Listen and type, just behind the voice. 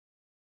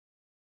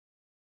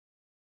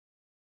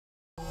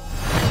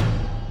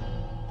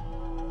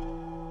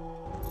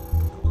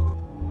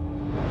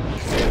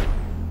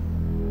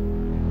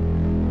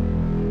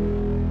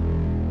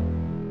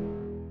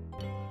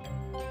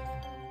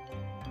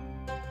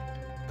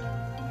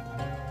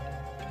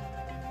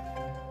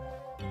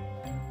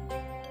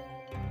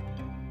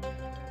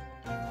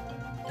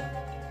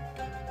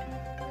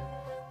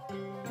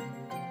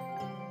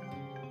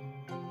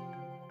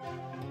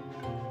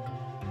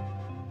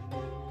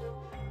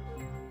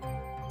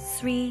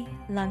Sri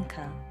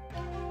Lanka,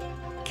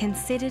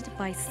 considered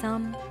by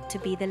some to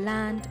be the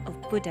land of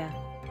Buddha,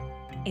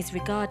 is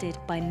regarded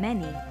by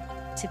many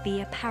to be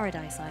a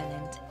paradise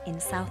island in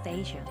South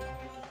Asia.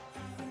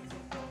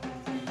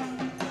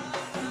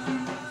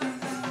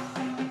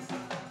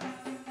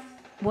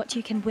 What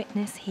you can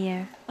witness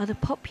here are the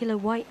popular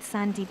white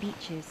sandy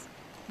beaches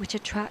which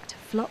attract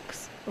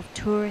flocks of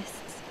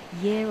tourists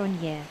year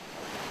on year,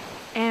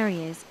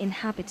 areas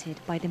inhabited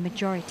by the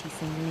majority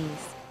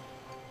Sinhalese.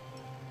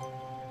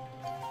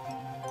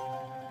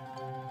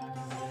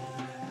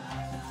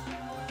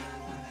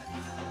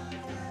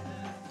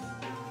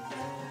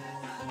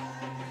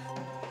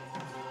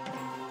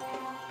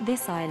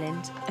 This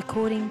island,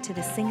 according to the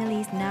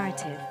Sinhalese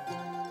narrative,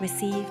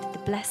 received the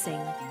blessing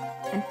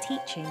and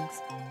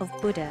teachings of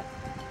Buddha.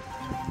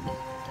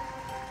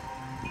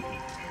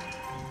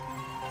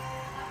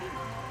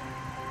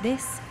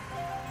 This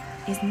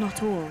is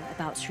not all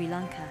about Sri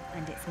Lanka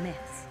and its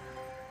myths.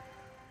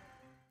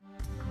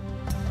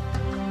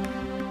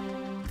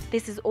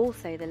 This is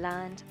also the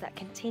land that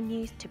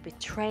continues to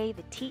betray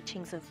the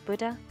teachings of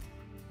Buddha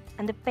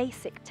and the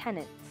basic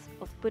tenets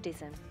of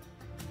Buddhism.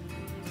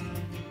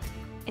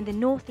 In the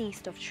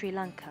northeast of Sri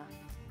Lanka,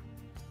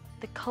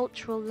 the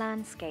cultural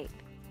landscape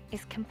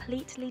is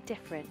completely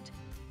different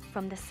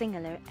from the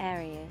Sinhala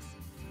areas.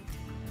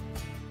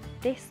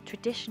 This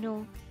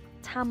traditional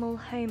Tamil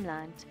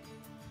homeland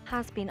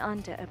has been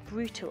under a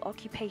brutal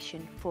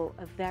occupation for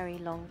a very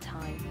long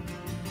time.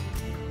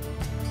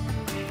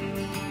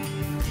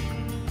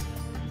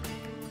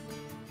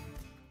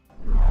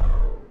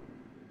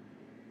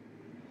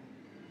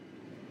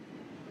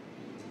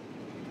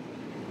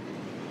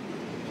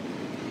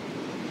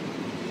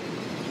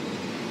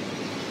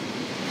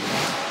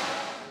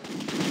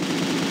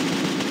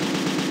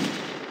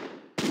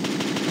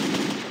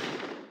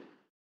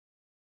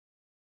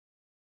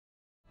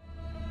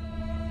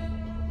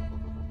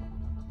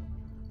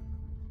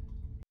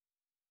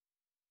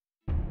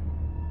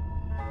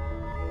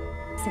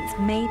 Since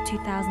May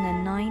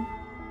 2009,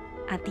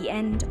 at the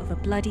end of a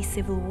bloody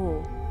civil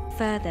war,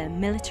 further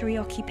military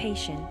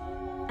occupation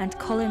and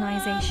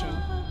colonization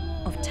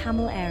of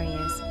Tamil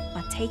areas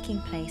are taking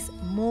place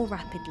more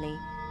rapidly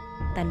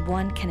than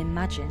one can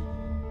imagine.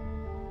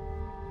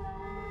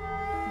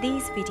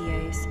 These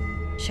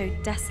videos show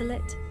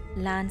desolate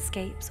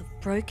landscapes of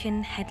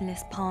broken,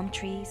 headless palm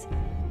trees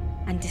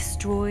and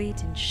destroyed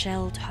and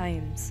shelled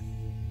homes.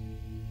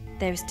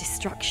 There is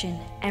destruction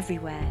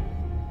everywhere,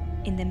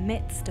 in the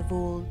midst of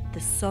all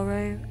the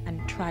sorrow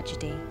and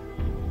tragedy.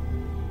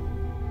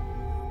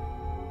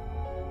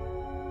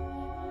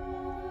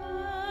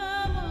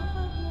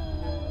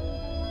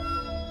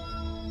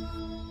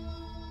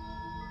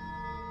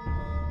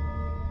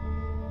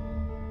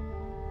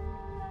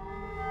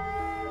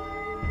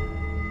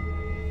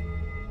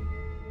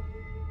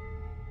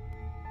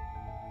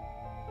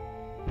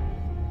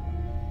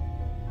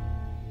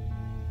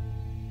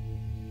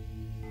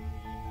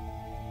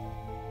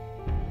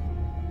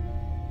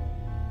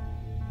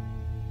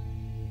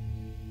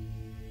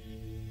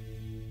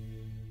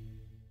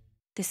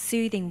 The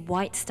soothing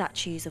white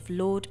statues of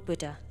Lord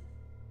Buddha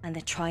and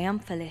the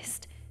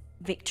triumphalist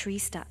victory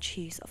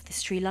statues of the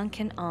Sri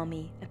Lankan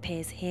Army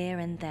appears here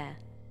and there.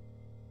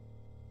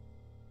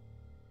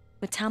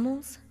 With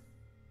Tamils,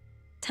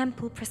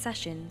 temple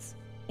processions,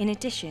 in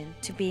addition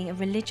to being a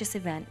religious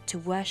event to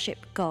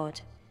worship God,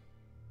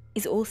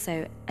 is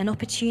also an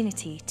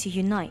opportunity to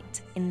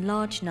unite in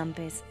large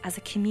numbers as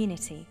a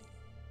community.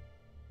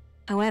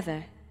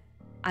 However,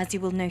 as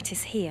you will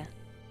notice here,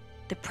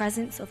 the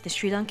presence of the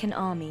Sri Lankan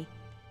Army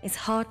is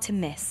hard to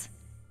miss,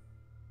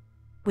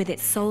 with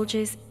its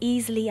soldiers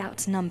easily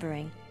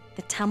outnumbering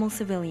the Tamil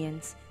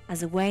civilians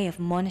as a way of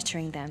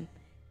monitoring them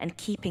and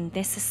keeping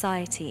this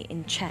society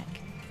in check.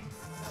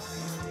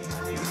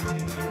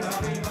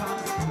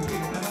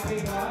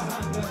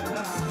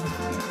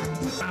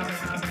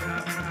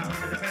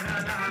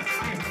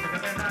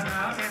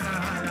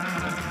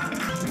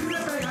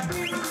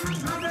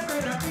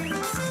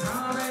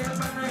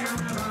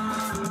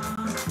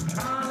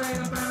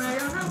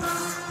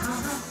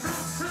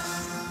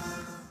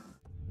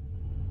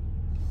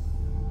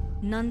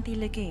 Nandi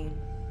Lagoon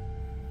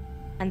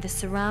and the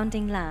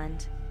surrounding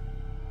land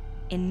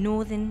in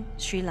northern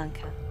Sri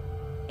Lanka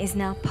is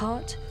now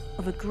part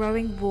of a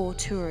growing war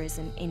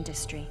tourism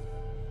industry.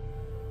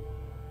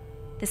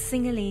 The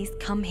Sinhalese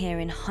come here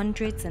in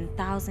hundreds and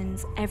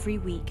thousands every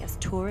week as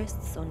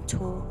tourists on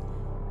tour,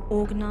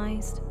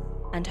 organised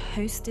and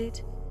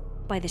hosted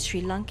by the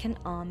Sri Lankan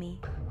Army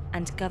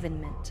and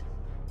government.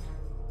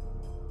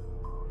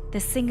 The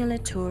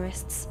Sinhala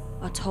tourists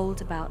are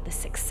told about the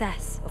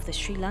success of the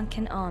Sri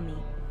Lankan Army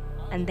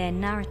and their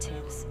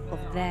narratives of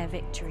their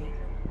victory.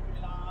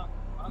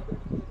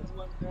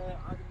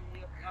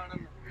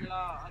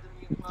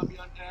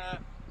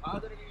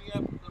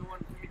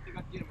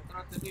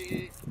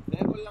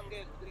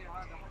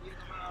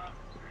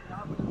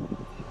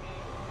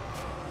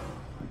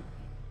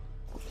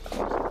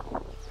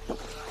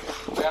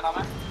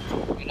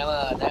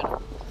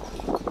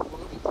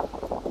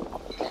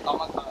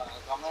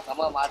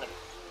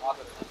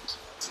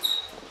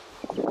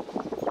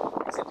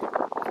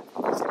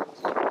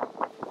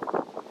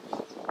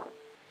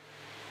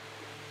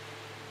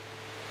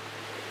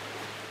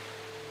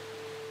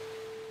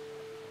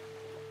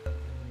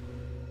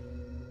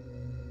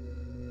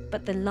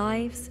 But the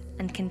lives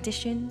and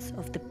conditions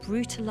of the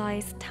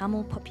brutalized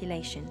Tamil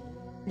population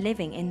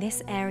living in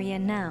this area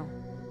now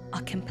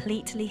are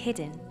completely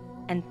hidden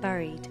and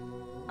buried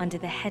under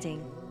the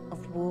heading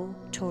of war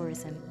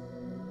tourism.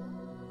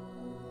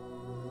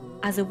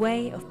 As a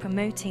way of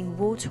promoting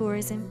war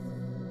tourism,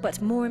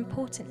 but more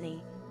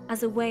importantly,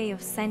 as a way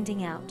of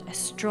sending out a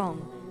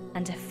strong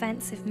and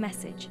offensive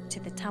message to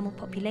the Tamil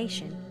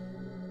population,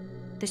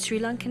 the Sri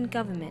Lankan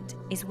government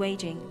is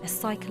waging a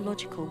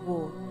psychological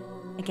war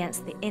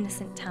against the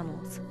innocent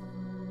Tamils,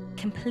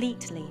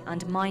 completely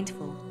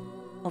unmindful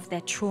of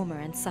their trauma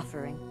and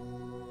suffering.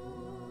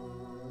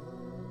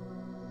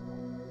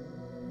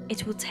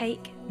 It will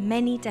take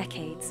many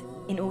decades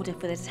in order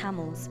for the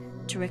Tamils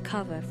to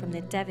recover from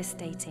the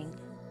devastating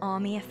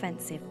army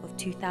offensive of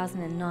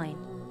 2009.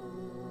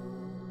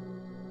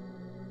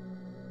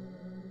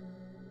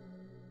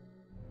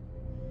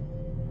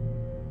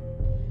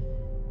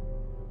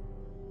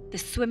 The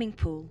swimming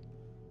pool,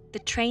 the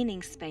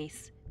training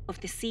space of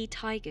the Sea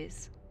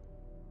Tigers,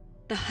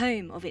 the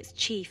home of its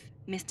chief,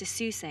 Mr.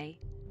 Susay,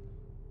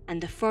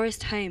 and the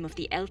forest home of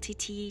the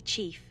LTTE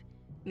chief,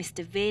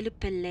 Mr.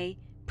 Maga.Tamizh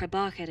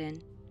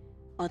Prabhagaran,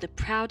 are the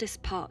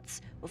proudest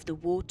parts of the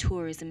war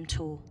tourism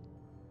tour.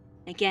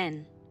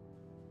 Again,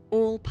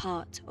 all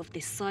part of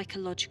this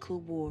psychological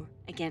war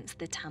against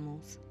the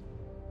Tamils.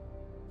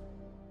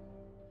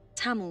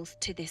 Tamils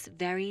to this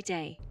very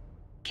day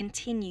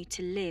continue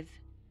to live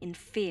in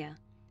fear,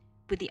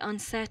 with the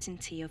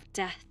uncertainty of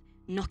death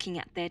knocking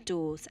at their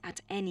doors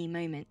at any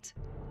moment.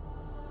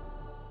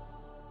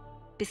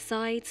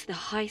 Besides the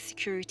high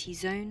security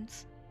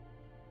zones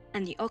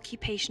and the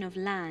occupation of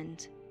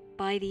land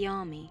by the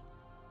army,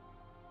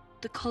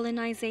 the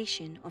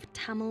colonization of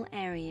Tamil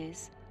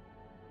areas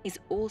is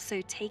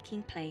also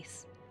taking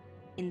place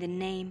in the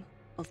name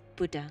of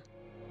Buddha.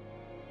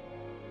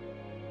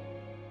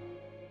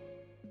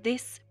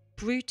 This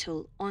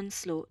brutal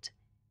onslaught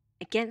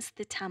against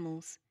the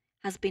Tamils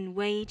has been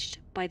waged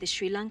by the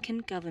Sri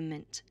Lankan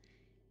government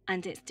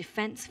and its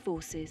defence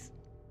forces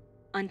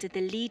under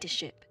the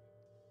leadership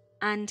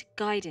and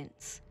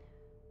guidance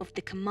of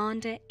the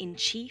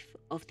Commander-in-Chief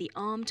of the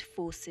Armed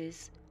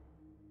Forces,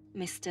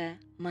 Mr.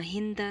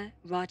 Mahinda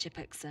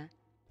Rajapaksa,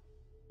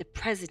 the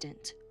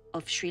President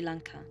of Sri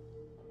Lanka.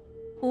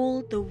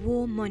 All the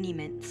war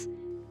monuments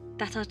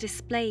that are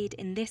displayed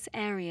in this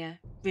area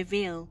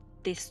reveal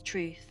this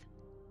truth.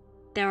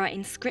 There are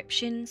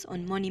inscriptions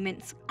on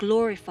monuments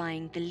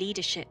glorifying the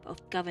leadership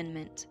of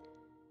government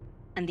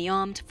and the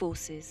armed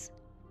forces,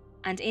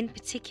 and in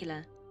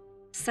particular,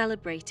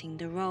 celebrating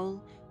the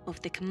role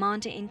of the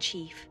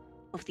Commander-in-Chief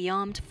of the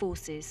Armed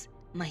Forces,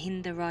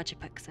 Mahinda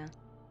Rajapaksa.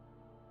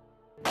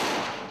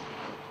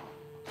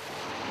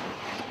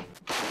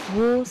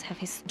 Wars have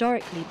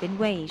historically been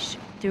waged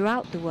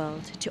throughout the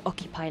world to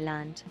occupy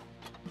land,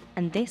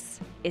 and this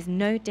is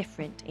no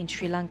different in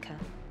Sri Lanka.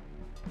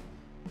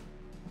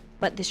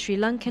 But the Sri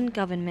Lankan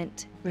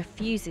government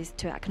refuses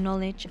to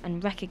acknowledge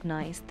and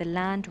recognise the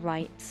land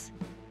rights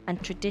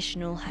and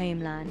traditional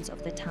homelands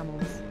of the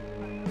Tamils.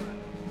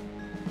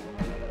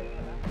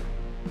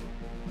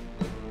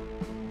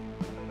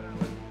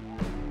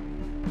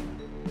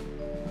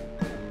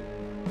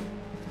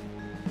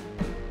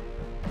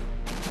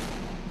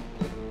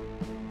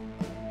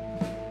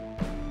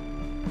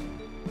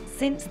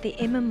 Since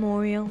the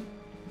immemorial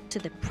to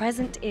the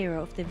present era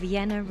of the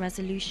Vienna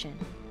Resolution,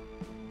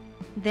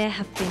 there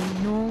have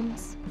been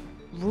norms,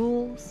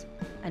 rules,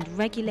 and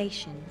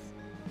regulations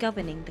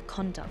governing the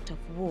conduct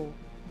of war.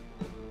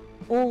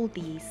 All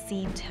these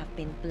seem to have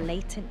been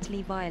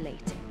blatantly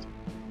violated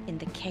in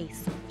the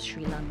case of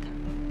Sri Lanka.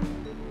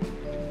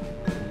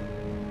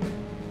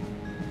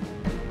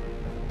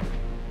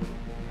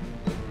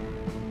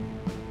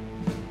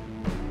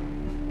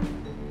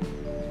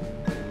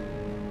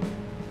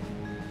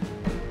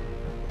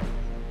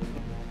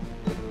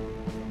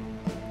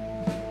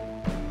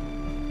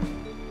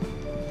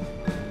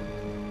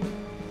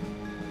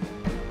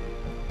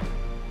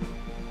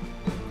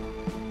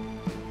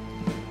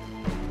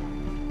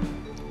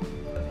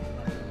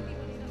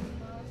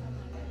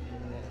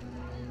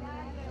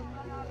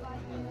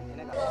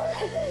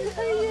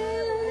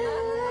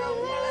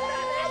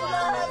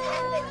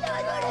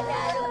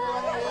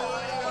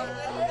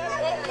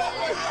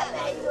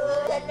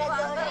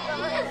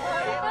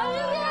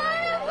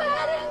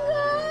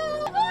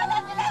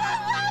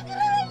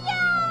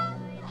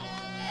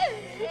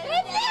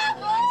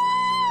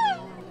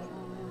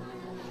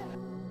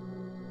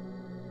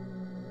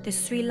 The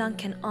Sri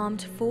Lankan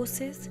Armed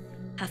Forces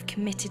have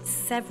committed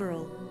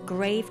several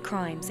grave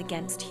crimes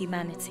against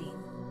humanity.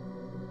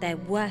 Their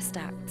worst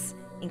acts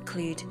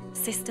include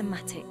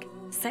systematic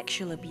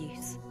sexual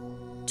abuse,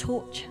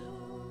 torture,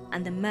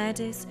 and the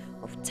murders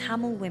of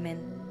Tamil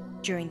women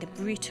during the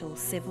brutal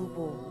civil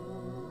war.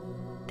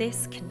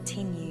 This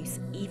continues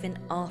even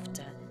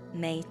after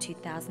May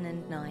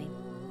 2009.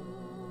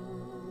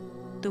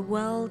 The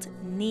world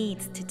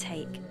needs to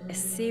take a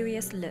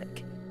serious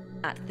look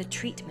at the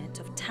treatment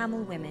of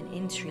Tamil women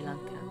in Sri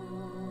Lanka.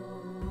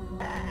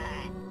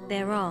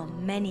 There are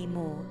many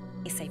more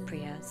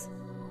Isaipriyas.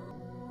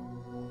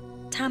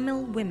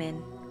 Tamil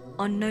women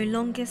are no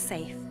longer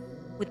safe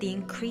with the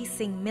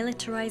increasing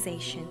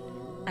militarization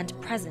and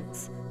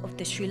presence of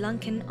the Sri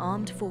Lankan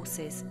armed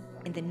forces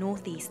in the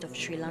northeast of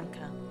Sri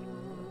Lanka.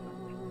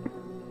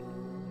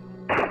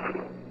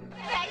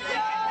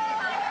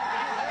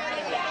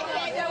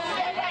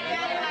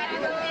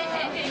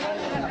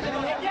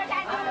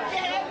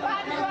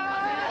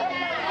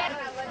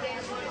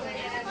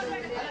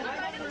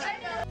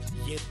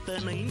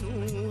 எத்தனை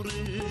நூறு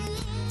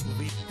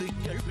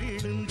வித்துக்கள்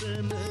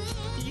விழுந்தன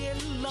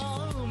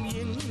எல்லாம்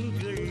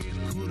எங்கள்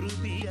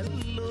குருதி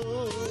அல்லோ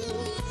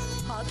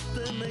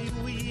அத்தனை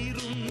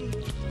உயிரும்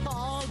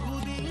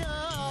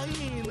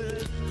ஆகுதியாயின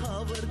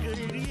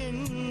அவர்கள்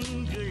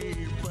எங்கள்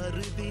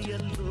பருதி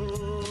அல்லோ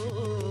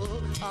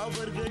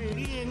அவர்கள்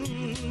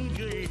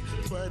எங்கள்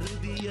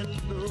பருதி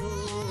அல்லோ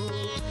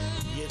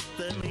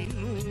எத்தனை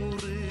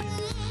நூறு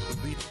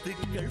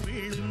வித்துக்கள்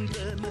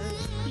விழுந்தன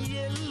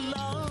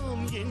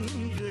எல்லாம்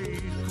எங்கள்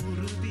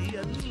குருதி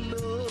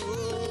அல்லோ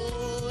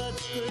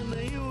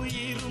அத்தனை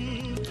உயிரும்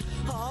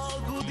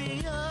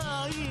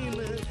ஆகுதியாயின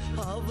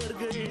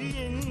அவர்கள்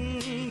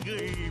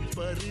எங்கள்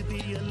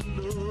பருதி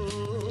அல்லோ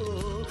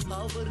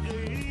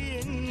அவர்கள்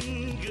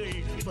எங்கள்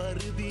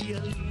பருதி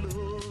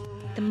அல்லோ.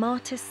 The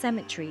martyrs'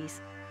 cemeteries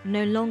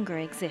no longer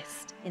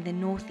exist in the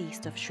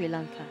northeast of Sri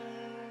Lanka.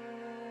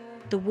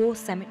 The war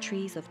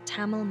cemeteries of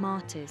Tamil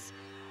martyrs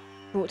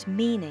brought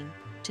meaning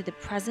to the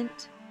present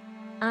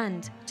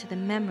and to the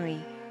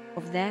memory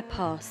of their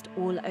past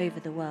all over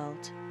the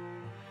world.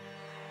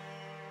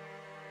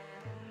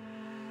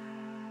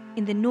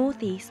 In the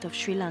northeast of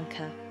Sri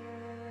Lanka,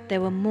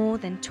 there were more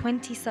than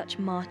 20 such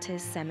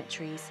martyrs'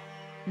 cemeteries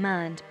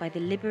manned by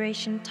the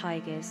Liberation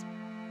Tigers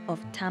of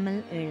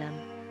Tamil Ulam,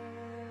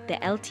 the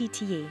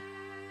LTTE,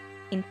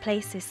 in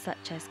places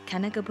such as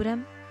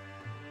Kanagapuram,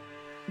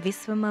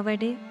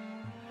 Viswamavadu,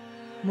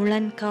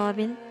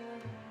 Mulankavil,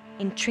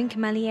 in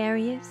Trincomalee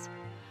areas,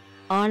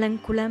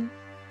 Alankulam,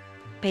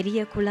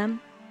 Periyakulam,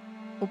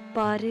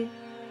 Upparu,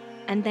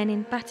 and then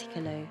in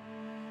Battikalo,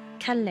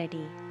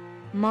 Kalladi,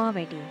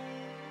 Mavedi,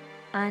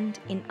 and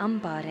in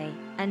Ambare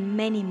and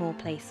many more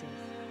places.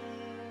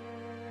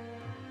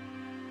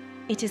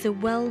 It is a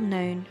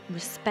well-known,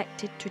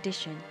 respected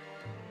tradition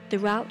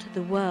throughout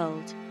the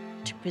world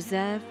to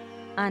preserve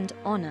and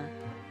honour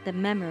the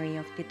memory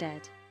of the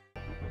dead.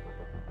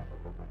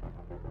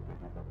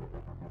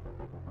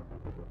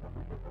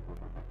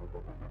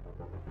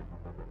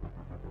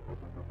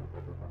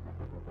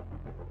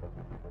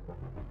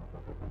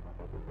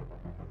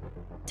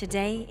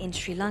 Today in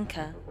Sri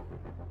Lanka,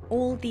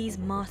 all these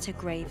martyr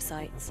grave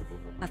sites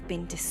have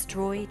been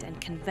destroyed and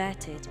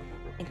converted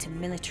into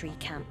military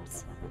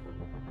camps.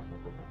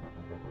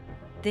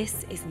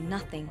 This is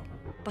nothing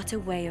but a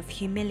way of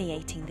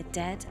humiliating the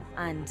dead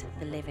and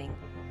the living,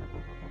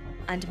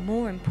 and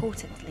more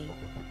importantly,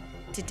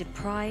 to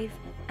deprive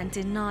and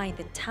deny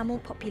the Tamil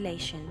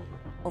population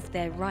of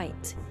their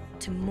right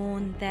to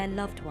mourn their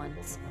loved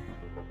ones,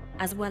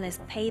 as well as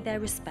pay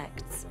their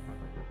respects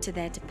to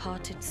their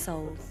departed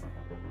souls.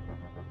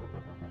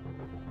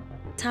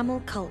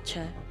 Tamil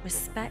culture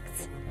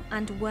respects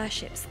and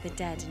worships the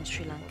dead in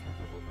Sri Lanka.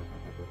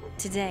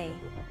 Today,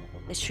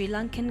 the Sri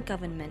Lankan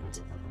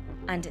government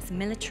and its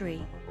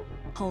military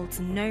holds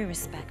no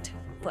respect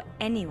for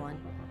anyone,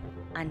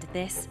 and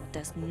this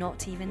does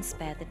not even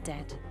spare the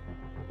dead.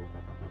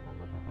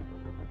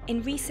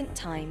 In recent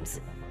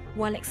times,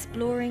 while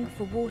exploring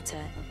for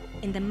water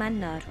in the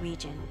Mannar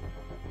region,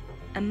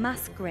 a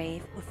mass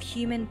grave of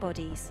human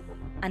bodies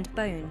and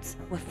bones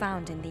were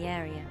found in the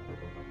area.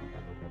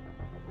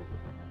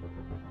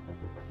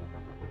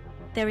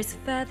 There is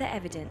further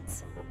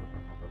evidence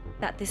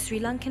that the Sri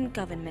Lankan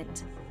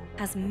government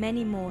has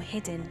many more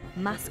hidden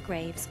mass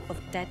graves of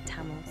dead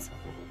Tamils.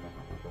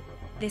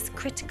 This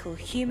critical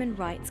human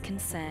rights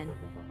concern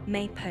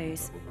may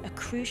pose a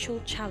crucial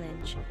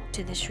challenge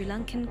to the Sri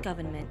Lankan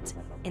government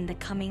in the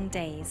coming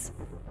days.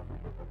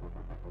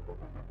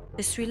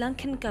 The Sri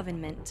Lankan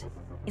government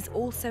is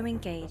also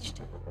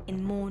engaged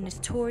in more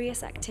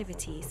notorious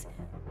activities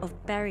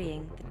of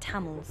burying the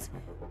Tamils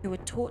who were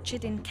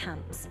tortured in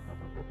camps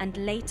and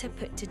later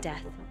put to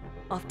death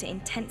after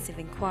intensive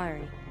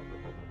inquiry.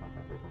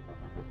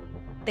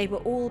 They were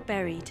all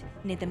buried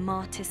near the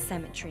martyrs'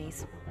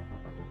 cemeteries.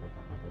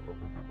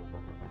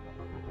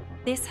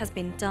 This has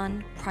been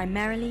done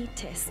primarily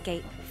to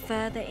escape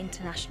further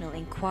international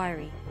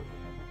inquiry,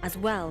 as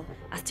well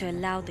as to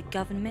allow the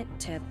government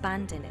to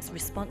abandon its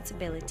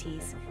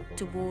responsibilities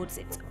towards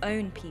its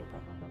own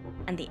people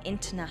and the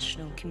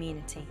international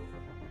community.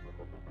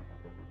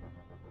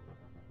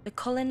 The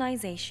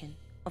colonization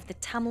of the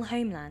Tamil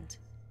homeland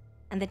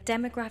and the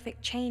demographic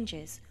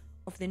changes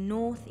of the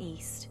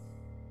northeast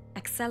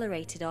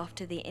accelerated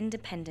after the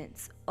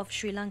independence of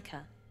Sri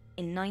Lanka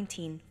in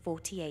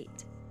 1948.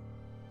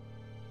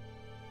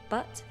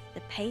 But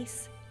the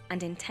pace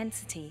and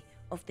intensity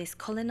of this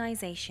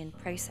colonization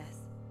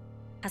process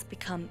has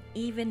become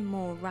even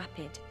more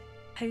rapid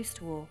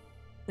post-war,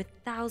 with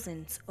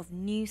thousands of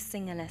new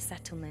Sinhala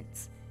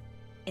settlements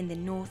in the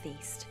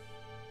northeast.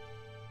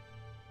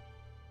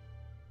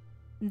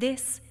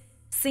 This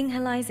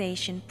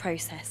Sinhalisation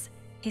process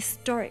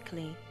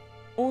historically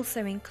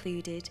also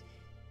included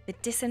the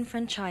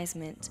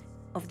disenfranchisement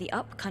of the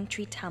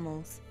upcountry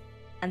Tamils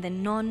and the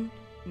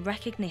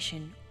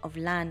non-recognition of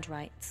land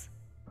rights.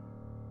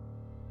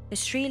 The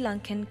Sri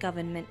Lankan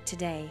government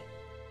today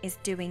is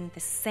doing the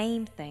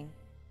same thing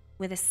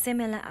with a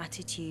similar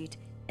attitude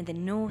in the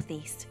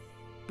northeast,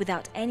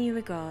 without any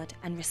regard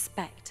and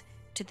respect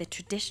to the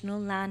traditional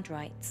land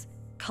rights,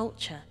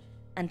 culture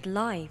and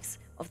lives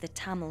of the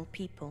Tamil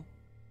people.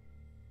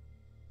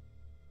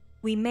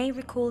 We may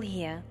recall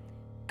here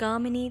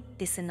Gamini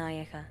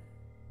Dissanayaka,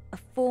 a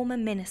former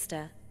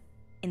minister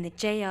in the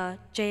J.R.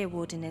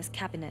 Jayawardena's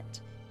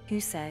cabinet, who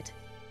said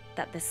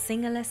that the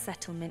Sinhala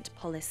settlement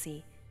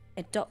policy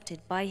adopted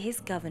by his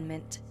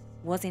government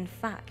was in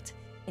fact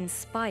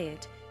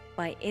inspired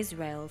by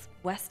Israel's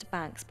West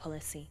Bank's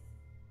policy,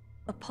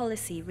 a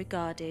policy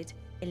regarded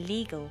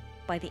illegal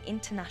by the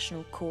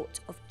International Court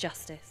of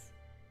Justice.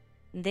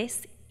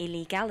 This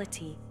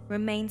illegality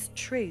remains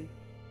true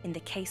in the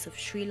case of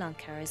Sri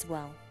Lanka as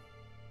well.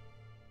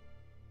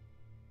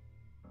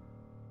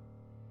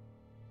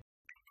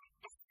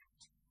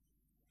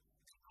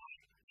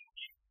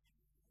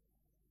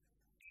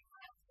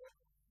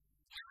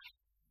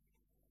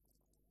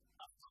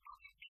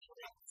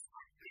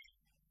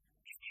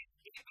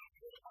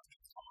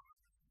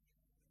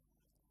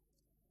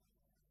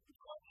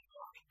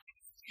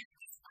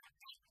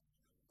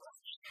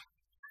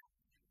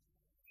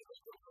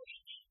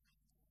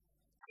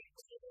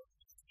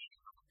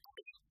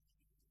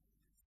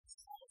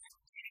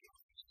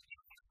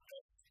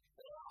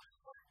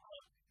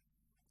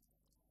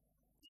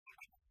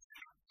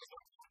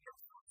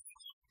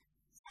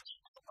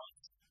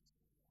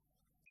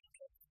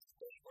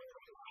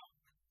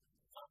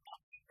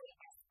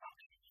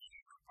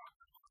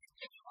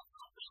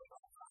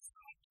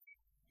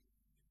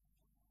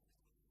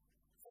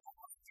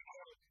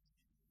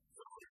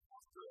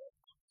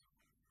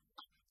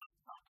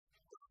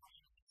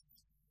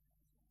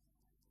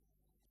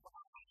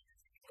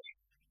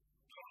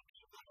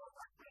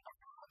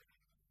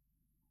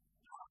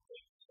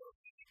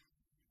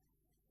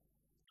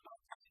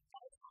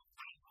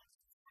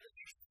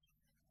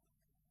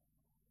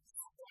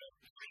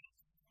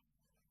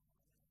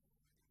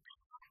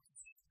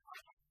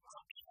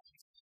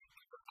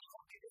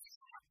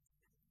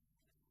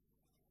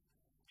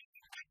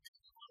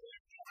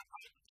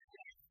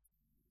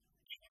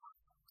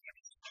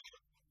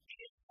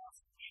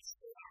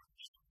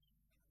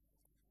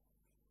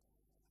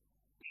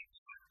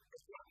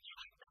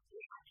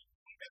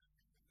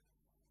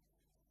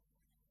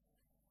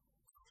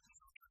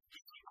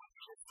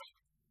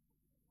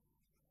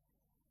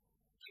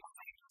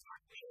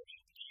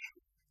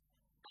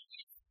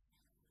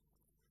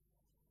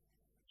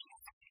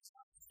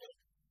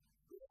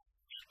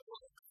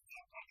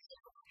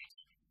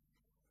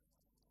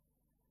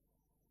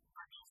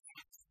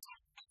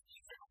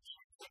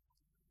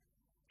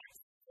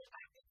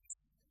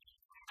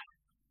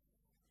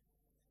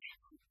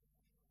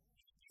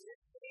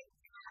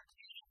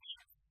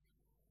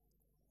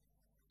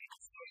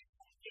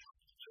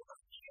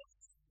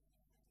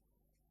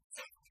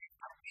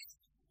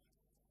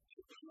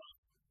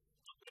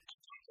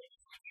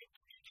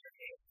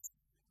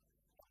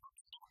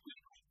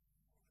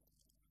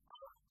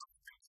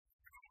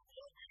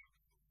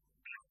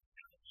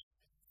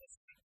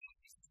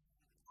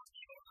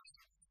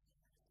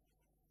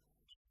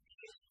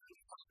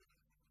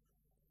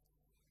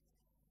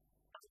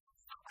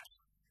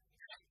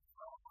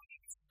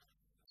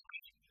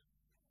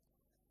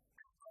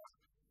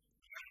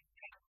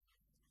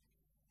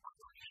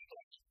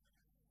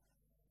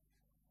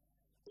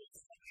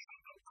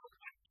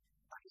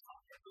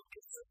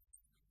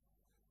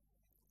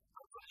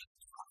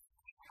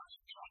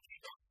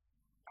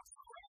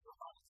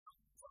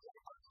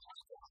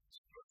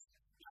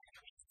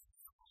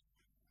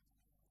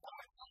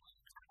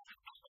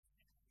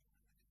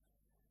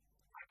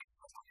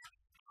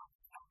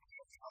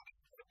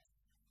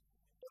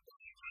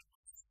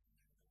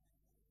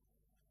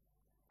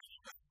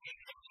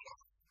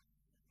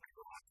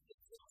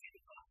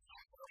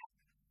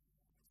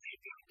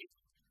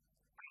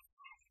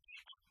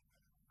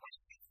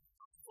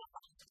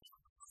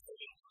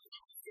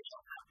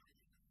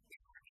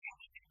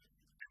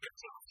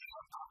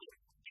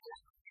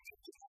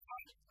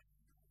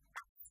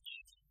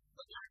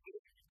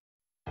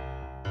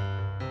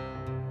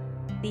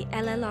 The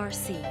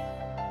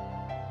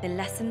LLRC, the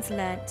Lessons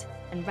Learnt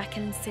and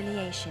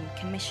Reconciliation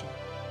Commission,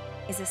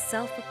 is a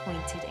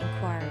self-appointed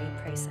inquiry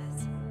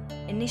process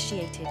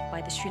initiated by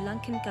the Sri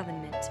Lankan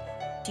government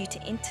due to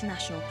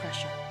international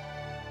pressure.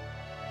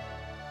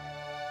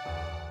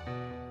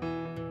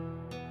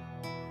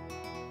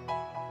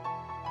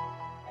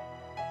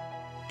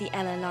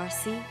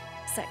 LLRC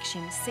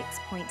Section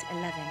 6.11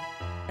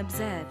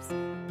 observes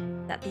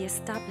that the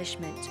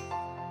establishment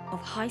of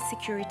high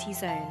security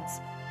zones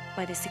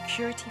by the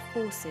security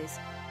forces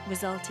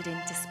resulted in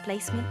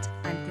displacement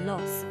and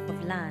loss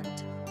of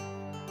land.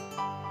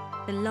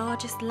 The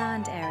largest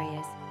land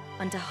areas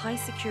under high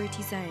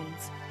security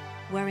zones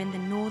were in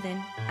the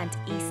northern and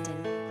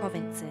eastern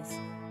provinces.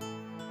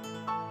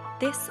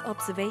 This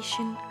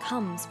observation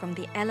comes from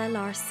the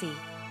LLRC,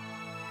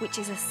 which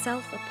is a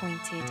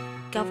self-appointed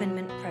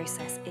government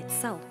process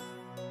itself.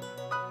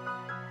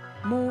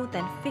 More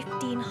than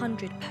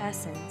 1,500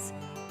 persons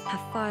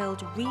have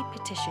filed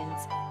re-petitions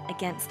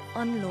against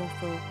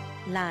unlawful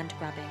land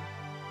grabbing.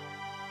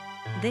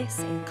 This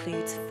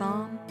includes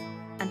farm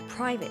and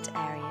private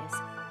areas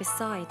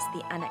besides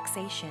the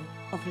annexation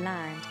of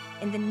land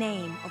in the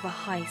name of a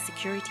high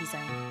security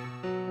zone.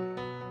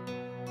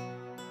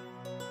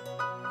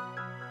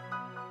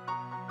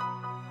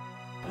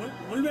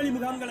 முள்வேலி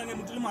முகாம்கள் அங்கே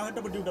முற்றிலும்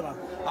அகற்றப்பட்டு விட்டதா?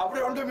 அப்படி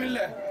ஒன்றும்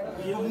இல்லை.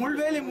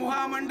 முள்வேலி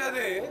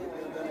முகாம்ன்றது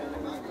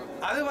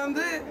அது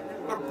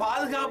ஒரு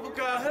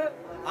பாதுகாப்புக்காக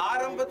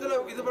ஆரம்பத்தில்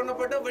இது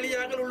பண்ணப்பட்ட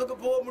வெளியாக்கள் உள்ளுக்கு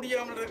போக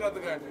முடியாமல்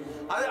இருக்கிறதுக்காக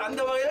அது அந்த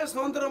வகையில்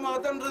சுதந்திரமாக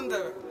தான்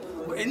இருந்தது.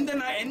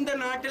 எந்த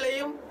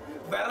நாட்டிலையும்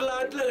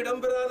வரலாற்றில்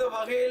இடம்பெறாத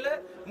வகையில்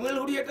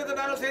மீள்குடியேற்றத்தை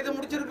நாங்கள் செய்து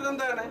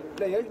முடிச்சிருக்கிறோம் தானே.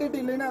 எல்டிடி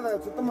இல்லைன்னா அதை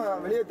சுத்தமாக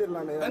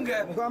வெளியேற்றிடலாம். அங்கே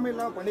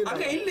முகாமெல்லாம் பண்ணி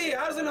அங்கே இல்லை.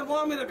 யார் சொன்ன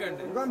முகாம் இருக்கேன்?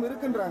 முகாம்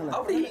இருக்குன்றாங்க.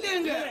 அப்படி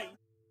இல்லைங்க.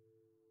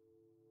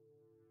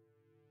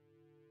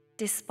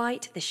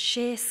 Despite the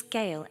sheer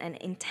scale and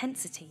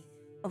intensity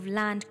of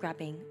land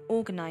grabbing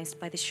organised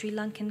by the Sri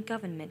Lankan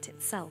government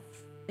itself,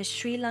 the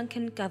Sri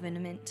Lankan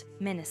government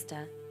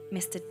minister,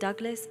 Mr.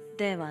 Douglas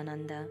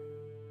Devananda,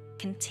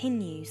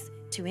 continues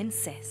to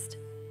insist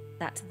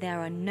that there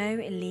are no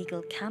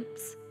illegal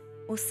camps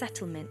or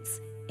settlements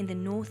in the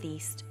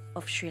northeast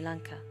of Sri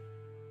Lanka.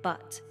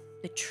 But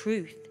the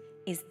truth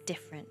is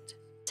different.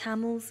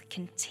 Tamils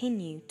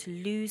continue to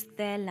lose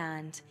their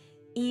land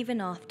even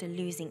after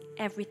losing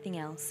everything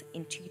else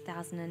in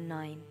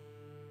 2009.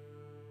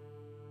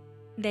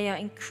 They are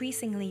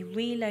increasingly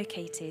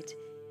relocated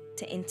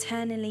to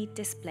internally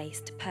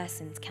displaced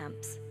persons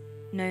camps,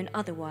 known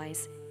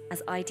otherwise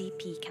as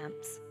IDP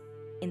camps,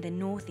 in the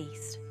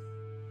northeast.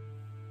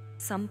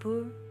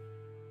 Sampur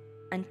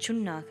and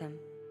Chunnagam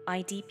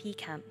IDP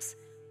camps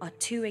are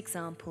two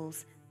examples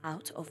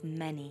out of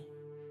many.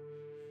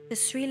 The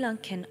Sri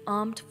Lankan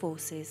armed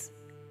forces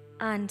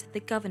and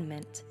the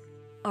government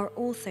are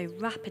also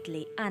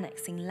rapidly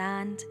annexing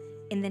land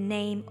in the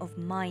name of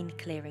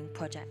mine-clearing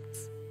projects.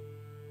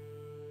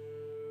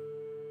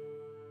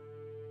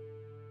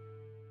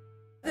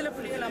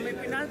 புலிகள்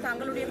அமைப்பினால்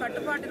தங்களுடைய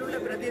கட்டுப்பாட்டில் உள்ள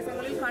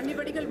பிரதேசங்களில்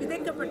கன்னிவெடிகள்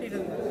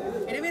விதைக்கப்பட்டிருந்தது.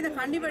 எனவே இந்த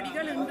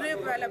கன்னிவெடிகள் இன்று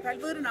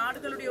பல்வேறு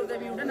நாடுகளுடைய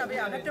உதவியுடன் அவை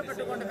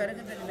அகற்றப்பட்டு கொண்டு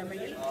வருகின்ற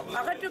நிலைமையில்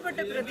அகற்றப்பட்ட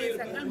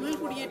பிரதேசங்கள்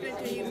மீள்குடியேற்றம்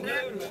செய்கின்ற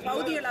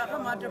பகுதிகளாக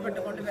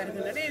மாற்றப்பட்டு கொண்டு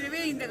வருகின்றன.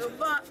 எனவே இந்த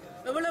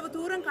எவ்வளவு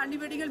தூரம்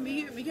கன்னிவெடிகள்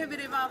மிக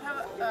விரைவாக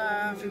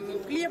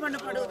கிளியர்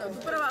பண்ணப்படுவதோ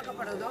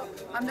துப்புரவாக்கப்படுவதோ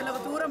அந்த அளவு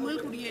தூரம்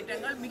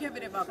மீள்குடியேற்றங்கள் மிக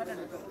விரைவாக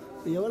நடக்கும்.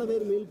 எவ்வளவு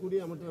பேர்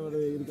மீள்குடியேற்றம்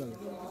இருக்காங்க?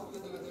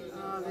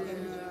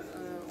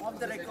 ஆஃப்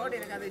த ரெக்கார்ட்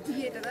எனக்கு அதை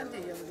ஜிஏட்டை தான்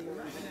செய்ய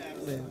முடியுமா?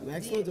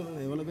 மேக்ஸிமம்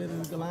சொல்லுங்கள். எவ்வளோ பேர்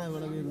இருக்கலாம்,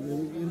 எவ்வளோ பேர்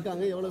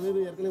இருக்காங்க, எவ்வளோ பேர்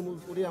ஏற்கனவே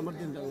கூடிய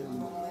அமர்த்திருக்காங்க?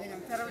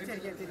 தரவு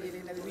சரியாக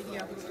தெரியல. அது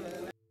media.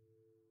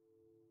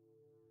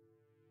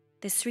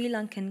 The Sri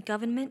Lankan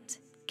government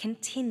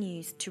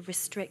continues to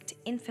restrict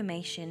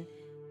information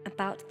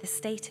about the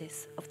status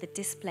of the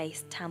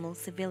displaced Tamil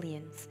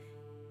civilians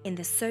in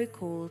the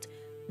so-called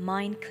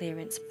mine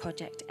clearance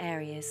project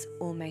areas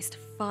almost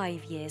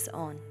 5 years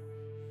on.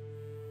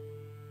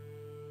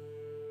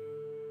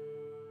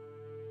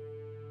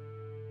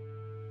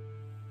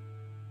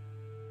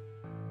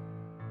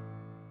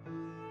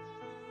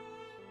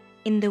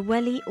 In the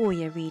Welly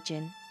Oya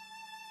region,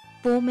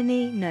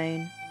 formerly known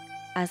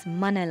as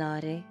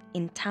Manalare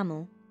in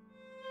Tamil,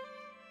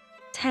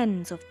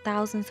 tens of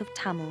thousands of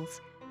Tamils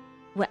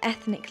were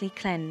ethnically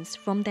cleansed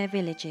from their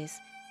villages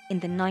in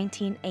the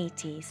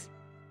 1980s.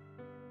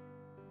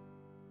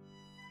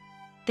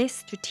 This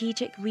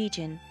strategic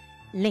region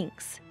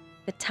links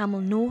the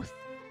Tamil north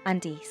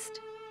and east.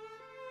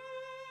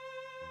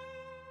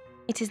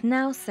 It is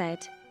now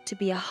said to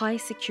be a high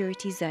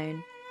security zone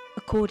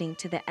according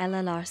to the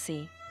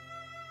LLRC.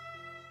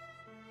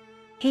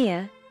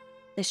 Here,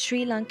 the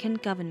Sri Lankan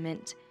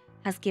government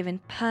has given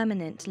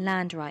permanent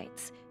land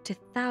rights to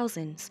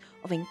thousands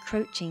of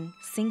encroaching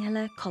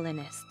Sinhala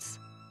colonists.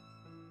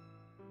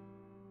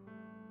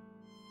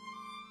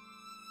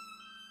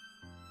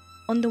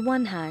 On the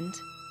one hand,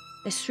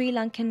 the Sri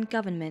Lankan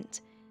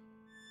government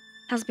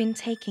has been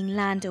taking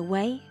land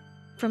away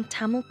from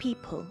Tamil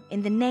people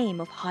in the name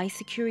of high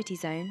security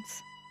zones,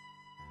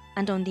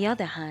 and on the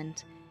other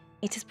hand,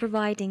 it is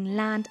providing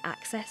land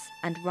access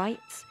and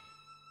rights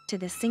to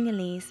the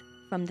Sinhalese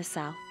from the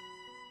south.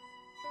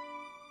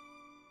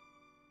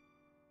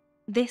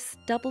 This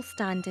double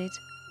standard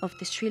of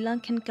the Sri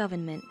Lankan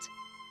government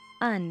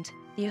and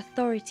the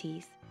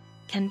authorities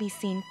can be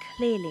seen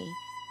clearly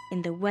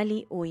in the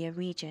Welly Oya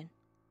region.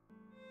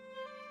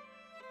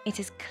 It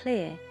is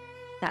clear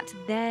that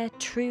their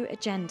true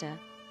agenda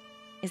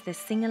is the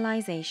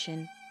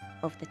Sinhalisation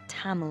of the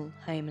Tamil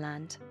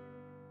homeland.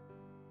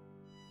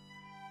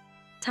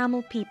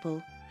 Tamil people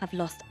have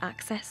lost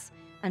access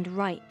and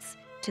rights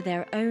to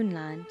their own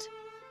land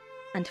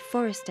and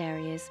forest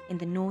areas in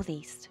the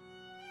northeast.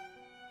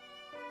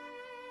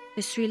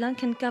 The Sri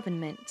Lankan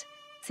government,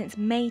 since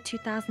May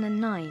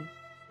 2009,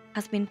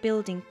 has been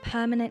building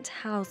permanent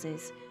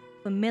houses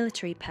for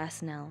military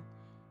personnel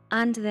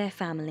and their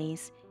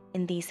families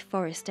in these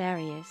forest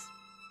areas.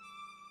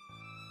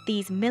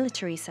 These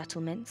military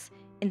settlements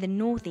in the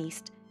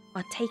northeast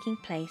are taking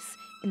place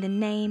in the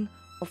name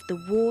of the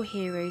War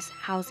Heroes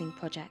Housing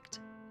Project.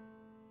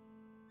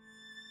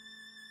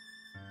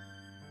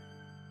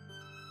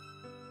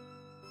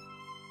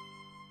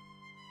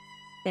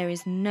 There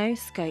is no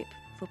scope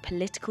for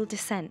political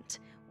dissent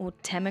or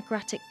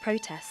democratic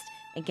protest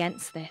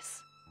against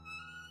this.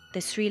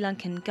 The Sri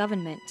Lankan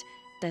government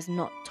does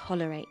not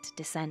tolerate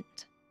dissent.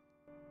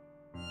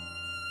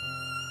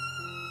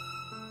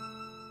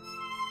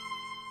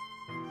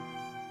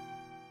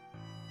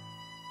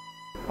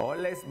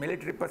 Always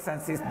military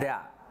presence is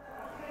there,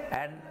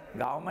 and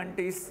government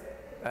is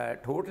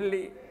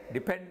totally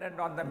dependent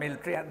on the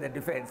military and the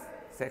defense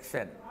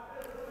section.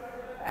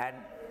 And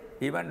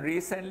even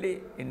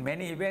recently, in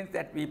many events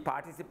that we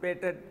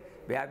participated,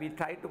 where we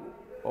try to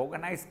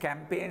organize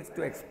campaigns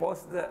to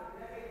expose the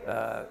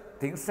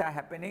things are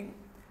happening,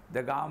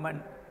 the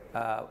government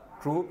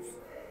troops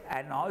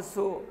and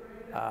also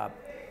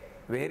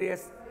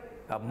various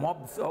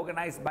mobs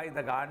organized by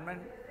the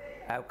government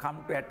have come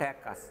to attack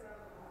us.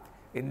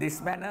 In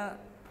this manner,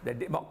 the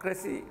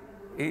democracy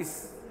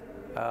is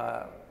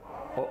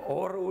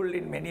overruled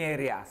in many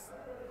areas,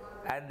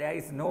 and there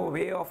is no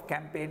way of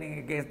campaigning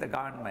against the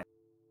government.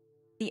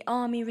 The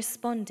army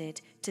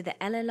responded to the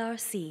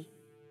LLRC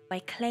by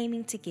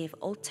claiming to give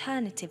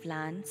alternative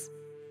lands,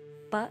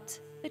 but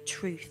the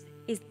truth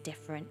is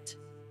different.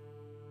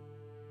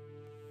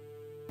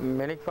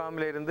 Manic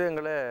ஃபார்மில் இருந்து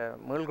எங்களை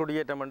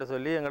மீள்குடியேற்றம் என்று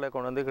சொல்லி எங்களை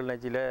கொண்டு வந்து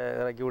கிளிநொச்சியில்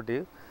இறக்கி விட்டு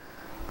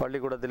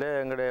பள்ளிக்கூடத்தில்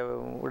எங்களுடைய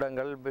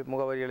இடங்கள்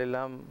முகவரிகள்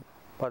எல்லாம்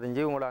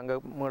பதிஞ்சு உங்களை அங்கே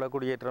மீள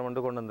குடியேற்றம்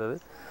என்று கொண்டு வந்தது.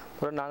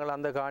 அப்புறம் நாங்கள்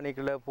அந்த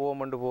காணிக்குள்ளே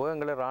போக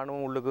எங்களை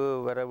இராணுவம் உள்ளுக்கு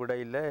வர விட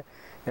இல்லை.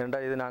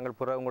 ஏனென்றால் இது நாங்கள்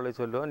புற உங்களை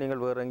சொல்லுவோம்,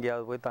 நீங்கள் வேறு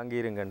எங்கேயாவது போய்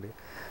தங்கியிருங்கண்டு.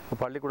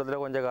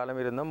 பள்ளிக்கூடத்தில் கொஞ்சம்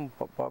காலம் இருந்தோம்.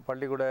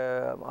 பள்ளிக்கூட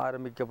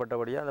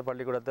ஆரம்பிக்கப்பட்டபடியாக அந்த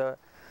பள்ளிக்கூடத்தை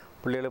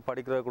பிள்ளைகளுக்கு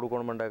படிக்கிறத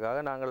கொடுக்கணுமென்றக்காக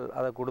நாங்கள்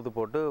அதை கொடுத்து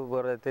போட்டு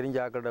வேறு தெரிஞ்ச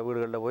ஆக்களோட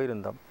வீடுகளில் போய்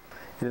இருந்தோம்.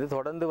 இது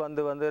தொடர்ந்து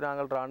வந்து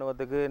நாங்கள்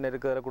இராணுவத்துக்கு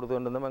நெருக்கத்தை கொடுத்து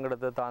கொண்டு இருந்தோம்.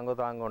 எங்களிடத்தை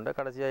தாங்கொண்டு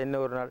கடைசியாக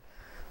இன்னும் ஒரு நாள்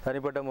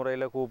தனிப்பட்ட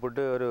முறையில்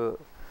கூப்பிட்டு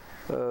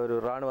ஒரு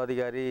இராணுவ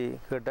அதிகாரி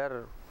கேட்டார்,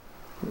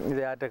 இது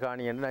யார்கிட்ட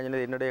காணி என்று. நான்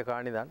சொன்னது என்னுடைய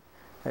காணி தான்,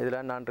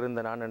 இதெல்லாம் நான்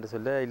இருந்தேன் என்று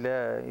சொல்ல, இல்லை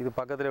இது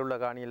பக்கத்தில் உள்ள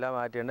காணியெல்லாம்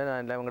மாற்றிண்டு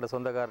நான் இல்லை உங்களோட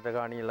சொந்தக்கார்ட்ட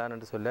காணியெல்லாம்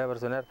என்று சொல்ல,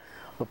 அவர் சொன்னார்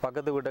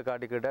பக்கத்து வீட்டை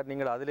காட்டி கேட்டார்,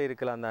 நீங்கள் அதில்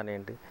இருக்கலாம் தானே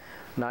என்று.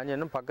 நான்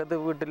சொன்னேன் பக்கத்து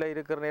வீட்டில்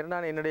இருக்கிற நேரம்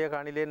நான் என்னுடைய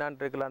காணியிலே நான்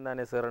இருக்கலாம்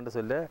தானே சார் என்று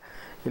சொல்ல,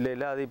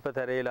 இல்லை அது இப்போ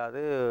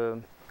தரையிலாது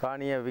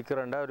காணியை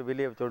விற்கிறேன்டா ஒரு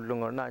வெளியே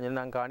சொல்லுங்கன்னு. நான்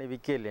சொன்னேன் நான் காணி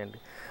விற்க இல்லையண்டு.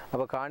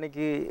 அப்போ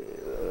காணிக்கு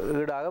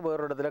ஈடாக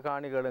வேறு இடத்துல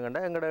காணி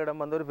கேளுங்கண்டா. எங்களோட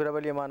இடம் வந்து ஒரு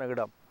பிரபல்யமான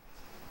இடம்.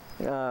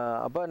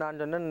 அப்போ நான்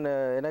சொன்னேன்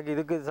எனக்கு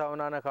இதுக்கு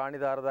சவனான காணி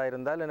தாரதாக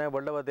இருந்தால் எனக்கு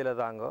வெள்ளவத்தில்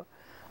தாங்கோ,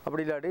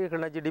 அப்படி இல்லாட்டி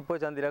கிளச்சி டிப்போ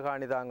சந்தியில்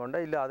காணி தாங்கோண்டா,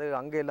 இல்லை அது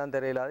அங்கே எல்லாம்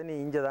தெரியலாது நீ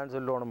இங்கே தான்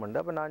சொல்லணுமெண்டு.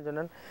 அப்போ நான்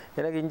சொன்னேன்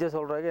எனக்கு இங்கே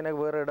சொல்கிறதுக்கு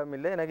எனக்கு வேறு இடம்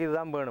இல்லை, எனக்கு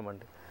இதுதான்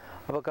வேணுமெண்டு.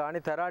 அப்போ காணி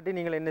தராட்டி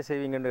நீங்கள் என்ன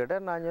செய்வீங்கன்னு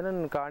கேட்டால் நான்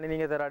சொன்னேன் காணி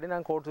நீங்கள் தராட்டி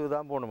நான் கோர்ட்ஸுக்கு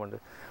தான் போகணுமெண்டு.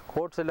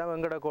 கோர்ட்ஸ் எல்லாம்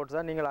எங்களோட கோர்ட்ஸ்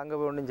தான், நீங்கள் அங்கே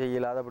ஒன்றும்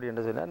செய்யலாது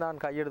அப்படின்னு சொன்னேன்.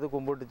 நான் கையெடுத்து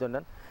கும்பிட்டு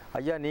சொன்னேன்,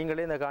 ஐயா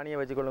நீங்களே இந்த காணியை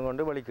வச்சுக்கொள்ளுங்க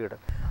கொண்டு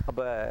வலிக்கிட்டேன்.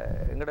 அப்போ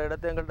எங்களோட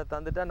இடத்த எங்கள்கிட்ட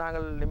தந்துட்டால்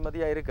நாங்கள்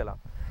நிம்மதியாக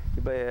இருக்கலாம்.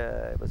 இப்போ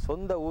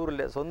சொந்த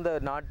ஊரில் சொந்த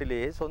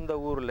நாட்டிலேயே சொந்த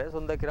ஊரில்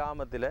சொந்த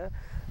கிராமத்தில்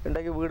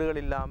இன்றைக்கு வீடுகள்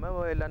இல்லாமல்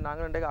எல்லாம்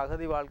நாங்கள் இன்றைக்கு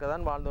அகதி வாழ்க்கை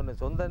தான் வாழ்ந்தோன்னு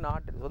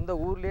சொந்த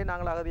ஊர்லேயே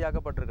நாங்கள்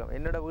அகதியாக்கப்பட்டிருக்கோம்.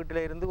 என்னோடய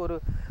வீட்டில் இருந்து ஒரு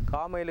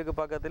காமையிலுக்கு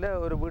பக்கத்தில்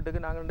ஒரு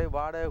வீட்டுக்கு நாங்கள் இன்றைக்கு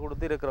வாடகை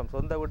கொடுத்து இருக்கிறோம்.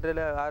 சொந்த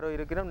வீட்டில் யாரோ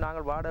இருக்கிறோம்,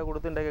 நாங்கள் வாடகை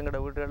கொடுத்து இன்றைக்கு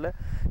எங்களோட வீடுகளில்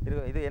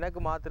இருக்கோம். இது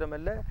எனக்கு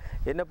மாத்திரமல்ல,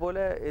 என்னை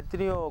போல்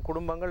எத்தனையோ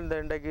குடும்பங்கள் இந்த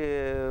இன்றைக்கு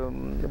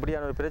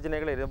இப்படியான ஒரு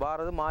பிரச்சனைகள் இருக்குது.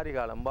 வாரது மாறி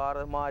காலம்,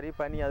 மாறி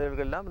பனி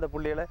அதுகளெல்லாம் இந்த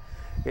பிள்ளைகளை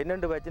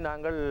என்னென்று வச்சு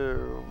நாங்கள்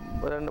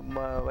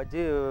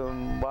வச்சு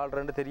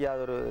வாழ்கிறேன்னு தெரியாத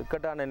ஒரு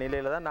இக்கட்டான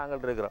நிலையில் தான்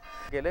நாங்கள் இருக்கிறோம்.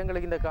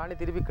 எங்களுக்கு இந்த காணி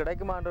திருப்பி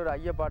கிடைக்குமான்ற ஒரு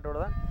ஐயப்பாட்டோடு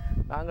தான்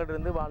நாங்கள்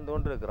இருந்து வாழ்ந்து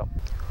கொண்டு இருக்கிறோம்.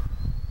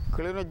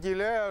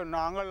 கிளிநொச்சியில்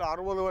நாங்கள்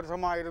 60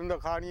 வருஷமாக இருந்த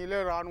காணியில்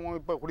இராணுவம்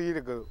இப்போ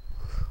குடியிருக்குது.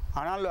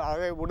 ஆனால்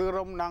அதை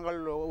விடுகிறோம் நாங்கள்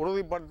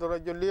உறுதிப்படுத்துகிற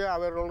சொல்லி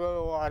அவர்கள்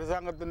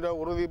அரசாங்கத்தின்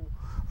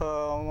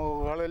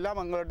உறுதிகள்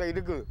எல்லாம் எங்கள்கிட்ட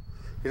இருக்குது.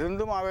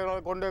 இருந்தும்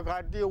அவர்களை கொண்டு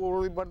காட்டி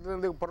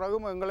உறுதிப்படுத்துறதுக்கு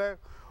பிறகும் எங்களை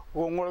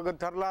உங்களுக்கு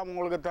தரலாம்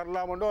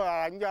என்று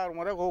 5-6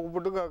 முறை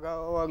கூப்பிட்டு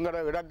எங்களோட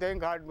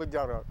இடத்தையும்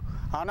காண்பிச்சார்கள்.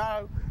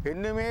 ஆனால்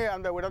இன்னுமே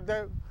அந்த இடத்தை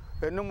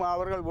இன்னும்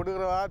அவர்கள்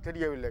விடுகிறதா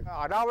தெரியவில்லை.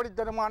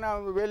 அடாவடித்தனமான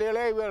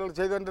வேலைகளை இவர்கள்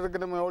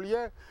செய்திருக்கணுமே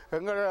ஒழிய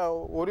எங்கள்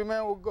உரிமை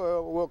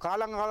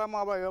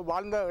காலங்காலமாக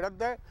வாழ்ந்த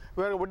இடத்தை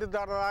இவர்கள் விட்டு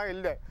தரதா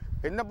இல்லை.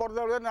 என்னை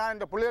பொறுத்தவரை நான்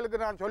இந்த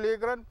பிள்ளைகளுக்கு நான்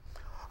சொல்லியிருக்கிறேன்,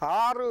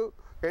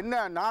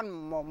 நான்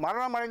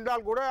மரணம்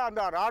அடைந்தால் கூட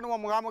அந்த இராணுவ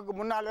முகாமுக்கு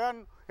முன்னால் தான்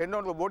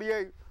என்னோட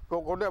பொடியை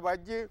கொண்டு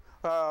வச்சு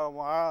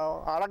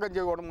அடக்கம்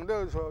செய்யணும்னு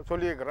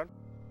சொல்லியிருக்கிறேன்.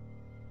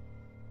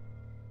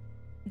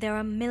 There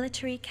are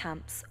military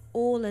camps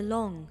all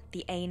along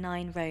the A9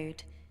 road,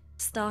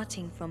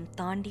 starting from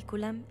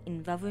Tandikulam in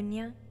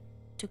Vavunya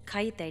to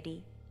Kaithedi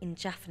in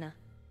Jaffna.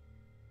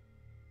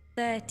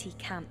 30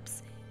 camps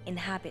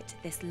inhabit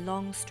this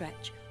long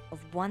stretch of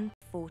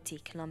 140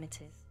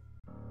 kilometers.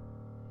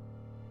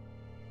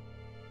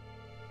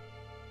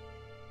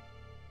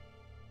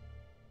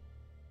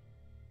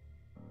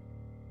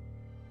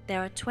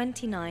 There are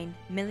 29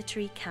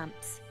 military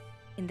camps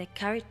in the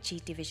Karachi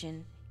division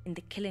in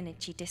the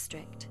Kilinochchi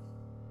district.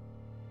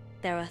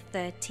 There are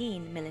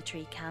 13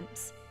 military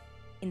camps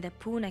in the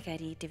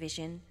Poonagari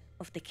division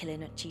of the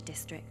Kilinochchi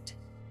district.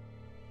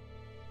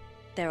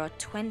 There are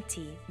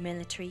 20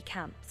 military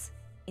camps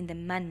in the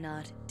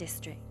Mannad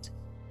district.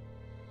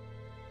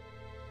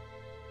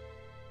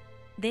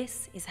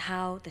 This is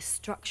how the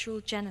structural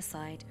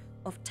genocide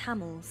of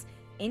Tamils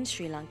in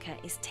Sri Lanka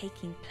is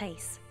taking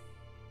place.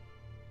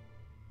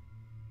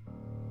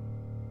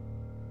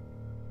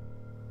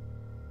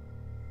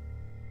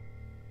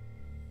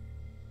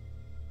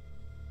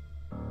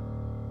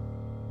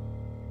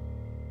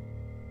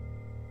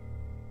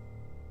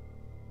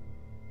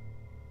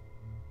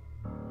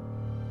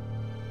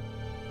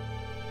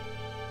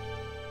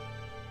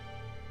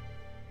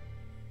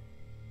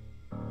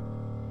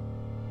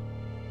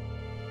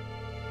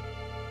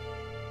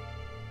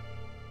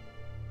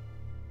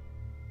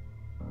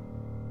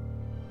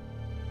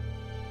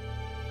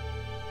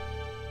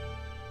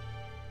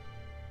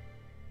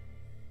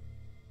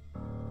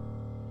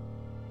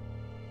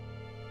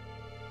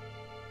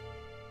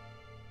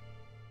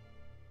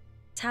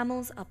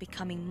 Tamils are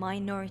becoming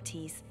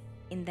minorities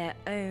in their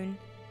own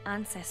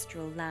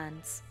ancestral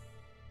lands.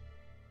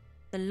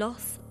 The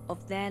loss of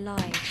their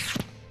lives,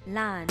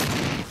 land,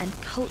 and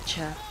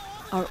culture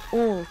are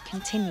all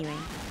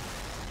continuing.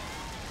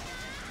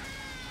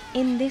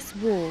 In this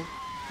war,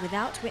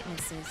 without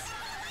witnesses,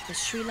 the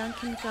Sri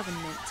Lankan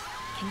government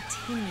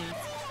continues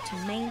to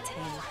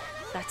maintain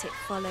that it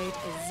followed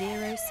a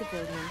zero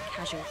civilian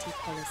casualty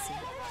policy.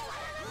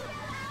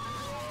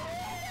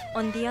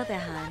 On the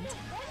other hand,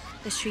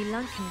 the Sri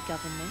Lankan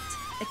government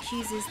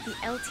accuses the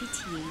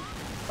LTTE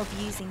of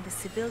using the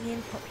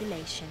civilian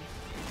population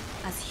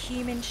as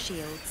human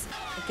shields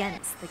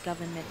against the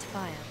government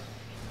fire.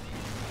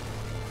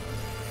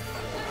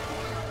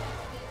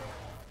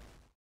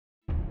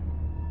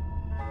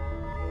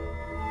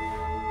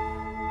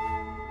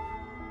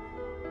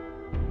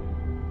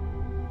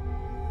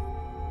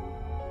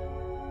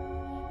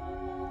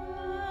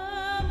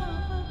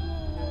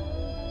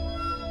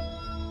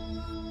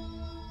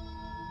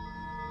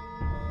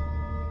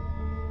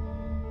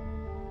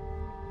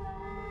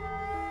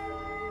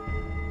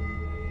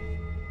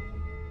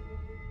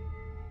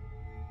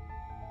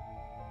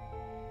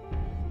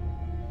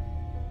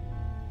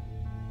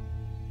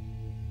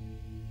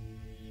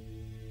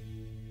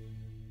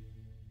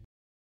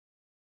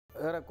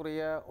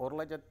 ஏறக்குறைய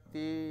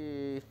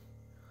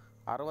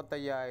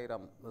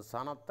 1,65,000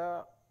 சனத்தை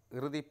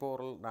இறுதிப்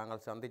போரில்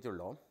நாங்கள்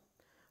சந்திச்சுள்ளோம்.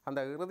 அந்த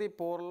இறுதிப்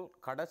போரில்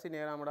கடைசி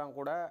நேரமிடம்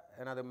கூட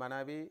எனது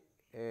மனைவி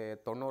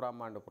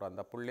 90ஆம் ஆண்டு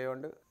பிறந்த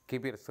பிள்ளையோண்டு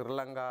கிபிர்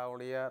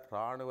ஸ்ரீலங்காவுடைய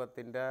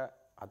இராணுவத்தின்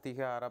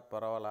அதிகார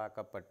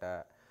பரவலாக்கப்பட்ட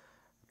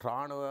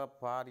இராணுவ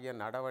பாரிய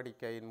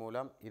நடவடிக்கையின்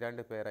மூலம்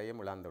 2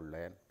 பேரையும்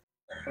இழந்துள்ளேன்.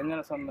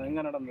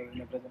 எங்கே நடந்தது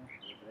இந்த பிரச்சனை?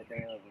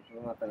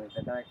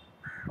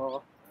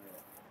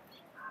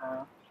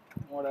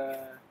 உங்களோட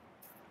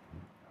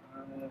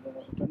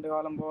 2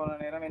 காலம் போன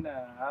நேரம் என்ன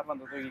யார்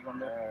வந்து தூக்கி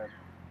கொண்டு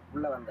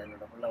உள்ளே வந்தேன்?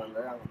 என்னோட உள்ளே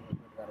வந்து அவங்க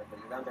வீட்டுக்கார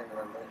சொல்லி தான்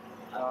வந்து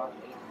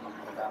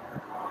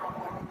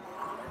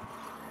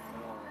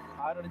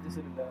ஆறு அடிச்சு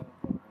சரியில்லை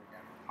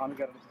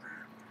ஆமிக்கார் அடிச்சு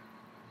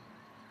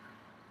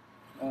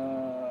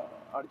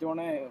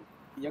அடித்தோடனே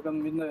இயக்கம்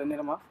இந்த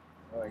நேரமா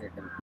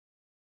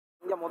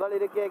இங்கே முதல்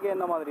இருக்கைக்கு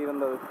என்ன மாதிரி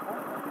இருந்தது?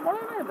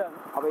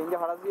 அப்போ இங்கே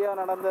கடைசியாக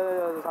நடந்த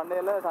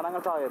சண்டையில்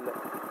சனங்கள் சாகலை?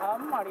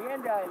 ஆமாம்,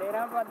 ஏன் சாகலை?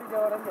 ஏன்னா 10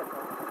 சோதரம்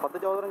செத்தது. 10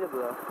 சோதரம்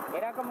செத்துதா?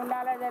 எனக்கு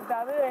முன்னால்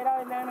செத்தாது. ஏன்னா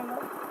என்னன்னு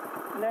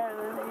இந்த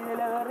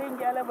இதில் வெறும்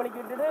இங்கேயால்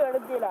பலிக்கிட்டு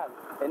எடுக்கலாது.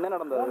 என்ன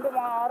நடந்தது?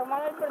 6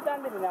 மாதம் இப்படி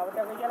தாண்டிருங்க.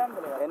 அவர்கிட்ட கையெல்லாம்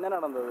தெரியாது. என்ன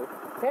நடந்தது?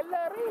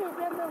 செல்லறி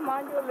இது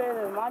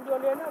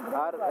மாஞ்சோல்லின்னா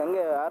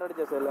எங்கே யார்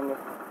அடித்த செல்? எங்கே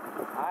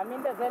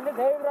மீன் செல்லு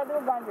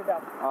தேவிரத்துக்கு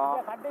பாஞ்சிட்டான்.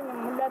 கட்டி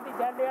முன்னாடி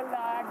சண்டைகள்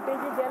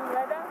அடிச்சு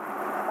செல்லுறா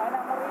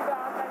வீடு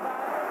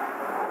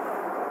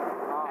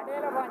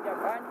கடையில் பாஞ்சா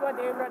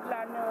தேவிரத்தில்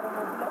அண்ணன் ஒரு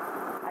முட்டில்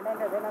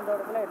அண்ணன்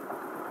தினந்தோடத்தில் இருந்தான்.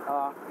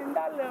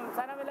 இருந்தால்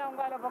சனவில்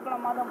அவங்கால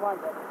பக்கம் மாதம்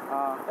பாஞ்சாரு.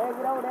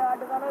 தேவிரா உடைய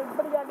ஆட்டுக்காரன்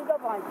இப்படி அடிக்க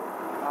பாஞ்சு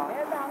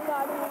நேற்று அங்கே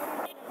அடி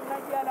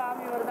முன்னாடியால்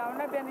ஆமி வருது.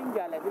 அவனா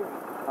தெரிஞ்சால திரும்பி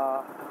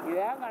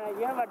இதான்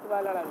கணக்கியாக வட்டு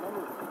வேலை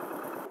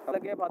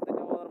அதுக்கே 10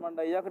 சோதரம்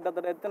மண்டை ஐயா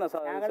கிட்டத்தட்ட எத்தனை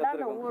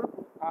ஊர்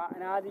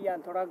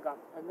நாதியான் தொடக்கம்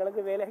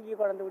எங்களுக்கு விலகி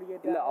கொண்டு பிடிக்க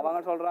இல்லை. அவங்க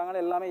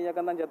சொல்கிறாங்க எல்லாமே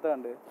இயக்கம் தான்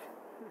செத்தாண்டு.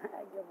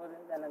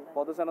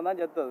 பொது சனம் தான்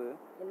செத்தது.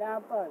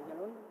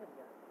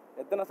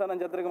 எத்தனை சனம்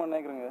செத்துருக்குன்னு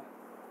நினைக்கிறீங்க?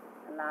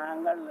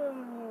 நாங்கள்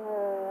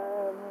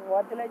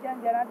 10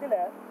 லட்சம் ஜனத்தில்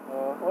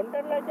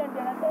 1.5 லட்சம்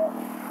ஜனத்தை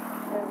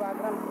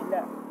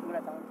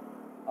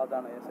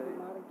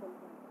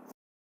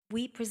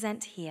We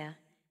present here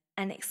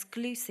an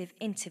exclusive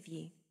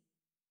interview,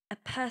 a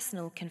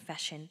personal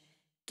confession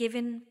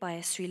given by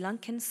a Sri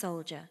Lankan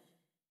soldier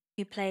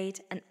who played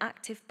an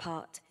active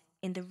part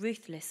in the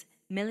ruthless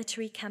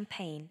military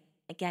campaign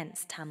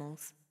against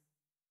Tamils.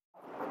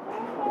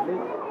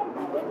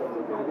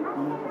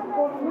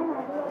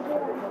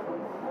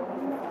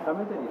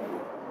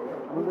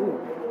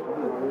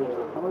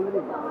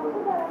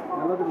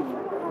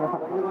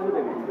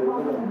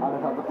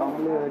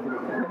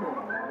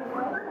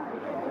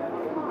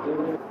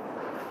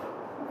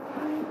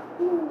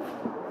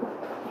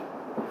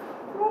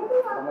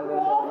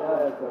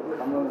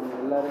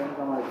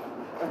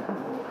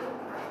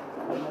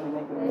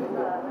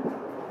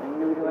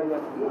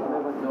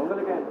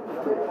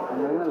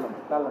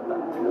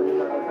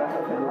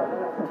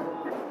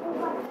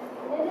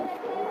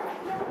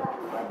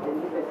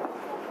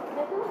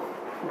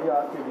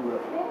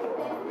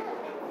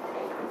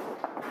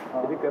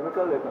 இது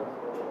கெமிக்கல் வெப்பன்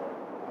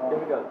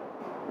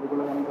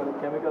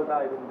கெமிக்கல்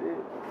தான் இருந்து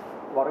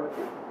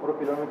வரகு ஒரு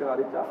கிலோமீட்டர்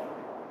அடித்தா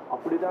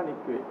அப்படி தான்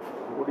நிற்குவேன்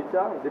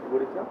குடித்தா இது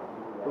குடித்தா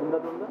துண்ட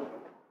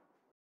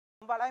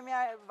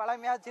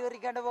வளமையாக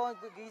சீறிக்கண்டு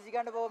போகும்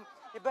கீசிக்கண்டு போகும்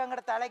இப்போ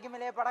எங்கள்ட தலைக்கு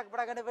மேலே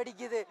படக்கண்டு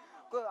வெடிக்குது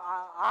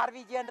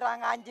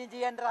ஆர்விஜின்றாங்க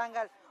 5Gன்றாங்க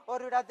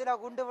ஒரு இடத்துல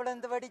குண்டு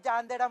விழுந்து வெடிச்சு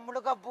அந்த இடம்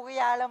முழுக்க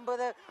புகையை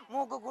அலம்புது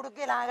மூக்கு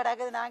குடுக்கலாம்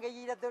கிடக்குது நாங்கள்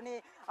ஈரத்துணி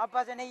அப்பா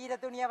சொன்ன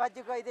ஈரத்துணியை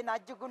வச்சுக்கோ இது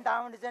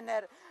நச்சுக்குண்டான்னு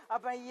சொன்னார்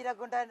அப்போ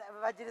ஈரக்குண்டை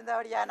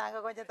வச்சிருந்தபடியா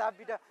நாங்கள் கொஞ்சம்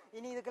தப்பிட்டோம்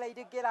இனி இதுக்குள்ள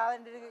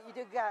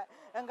இருக்க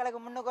எங்களுக்கு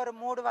முன்னுக்கு ஒரு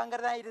மூடு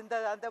வாங்கர் தான்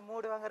இருந்தது அந்த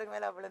மூடு வாங்கறதுக்கு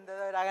மேலே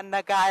விழுந்தது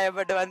அண்ணா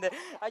காயப்பட்டு வந்து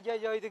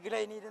ஐயோ இதுக்குள்ள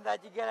இனி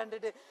இருந்தாச்சு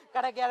கிளண்டுட்டு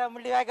கடைக்கையால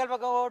முள்ளி வாய்க்கால்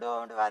பக்கம்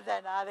ஓடுவோம்னு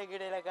வந்தேன் நான் அதுக்கு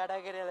இடையில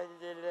கடைக்கடையில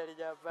சொல்லி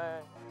அடிச்சப்ப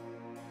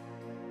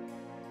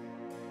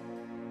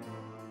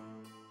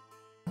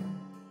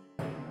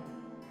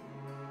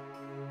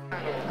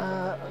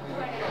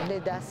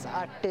දෙදස්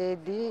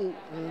අටේදී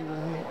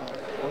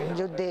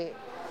යුද්ධේ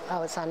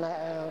අවසාන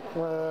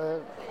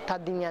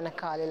තදින් යන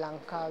කාලේ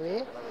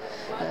ලංකාවේ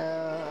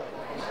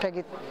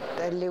ප්‍රගිත්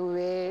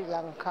ලිව්වේ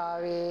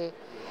ලංකාවේ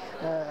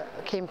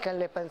chemical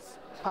weapons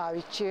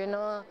පාවිච්චි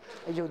වෙනවා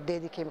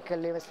යුද්ධයේදී chemical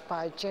weapons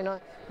පාවිච්චි වෙනවා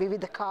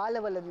විවිධ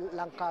කාලවල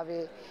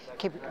ලංකාවේ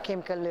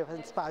chemical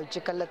weapons පාවිච්චි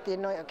කරලා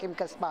තියෙනවා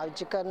chemicals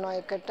පාවිච්චි කරනවා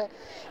එකට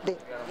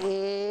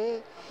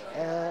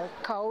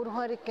කවුරු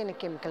හරි කෙනෙක්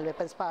chemical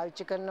weapons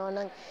පාවිච්චි කරනවා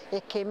නම්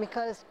ඒ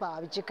chemicals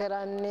පාවිච්චි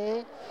කරන්නේ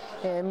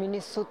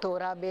මිනිස්සු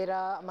තෝරා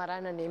බේරා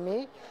මරන්න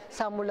නෙමෙයි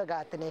සමුල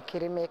ඝාතනය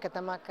කිරීම ඒක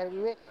තමයි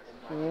කරුවේ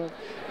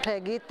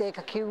ප්‍රගිත් ඒක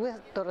කිව්වේ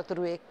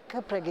තොරතුරු එක්ක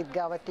ප්‍රගිත්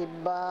ගාව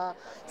තිබ්බා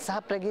සහ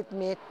ප්‍රගිත්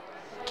මේ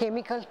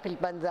කෙමිකල්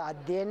පිළිබඳ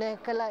අධ්‍යයනය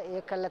කළා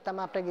ඒ කළා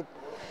තමයි ප්‍රගිත්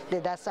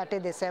 2008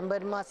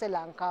 දෙසැම්බර් මාසේ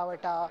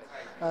ලංකාවට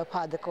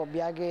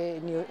පාදකෝබියාගේ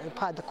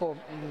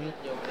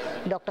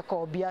ડોક્ટર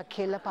કોબિયા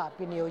කියලා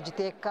පාපි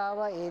නියෝජිතයෙක්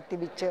ආවා ඒ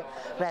තිබිච්ච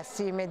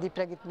රැස්වීමේදී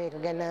ප්‍රගිත් මේක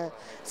ගැන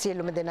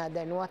සියලුම දෙනා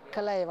දැනුවත්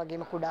කළා ඒ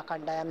වගේම කුඩා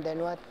කණ්ඩායම්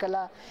දැනුවත්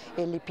කළා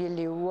ඒ ලිපිය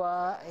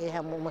ලිව්වා ඒ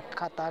හැමෝම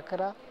කතා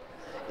කරා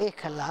ඒ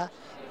කළා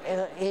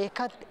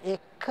ඒකත්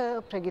එක්ක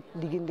ප්‍රගිත්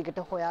දිගින් දිගට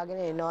හොයාගෙන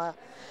එනවා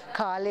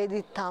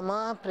කාලේදී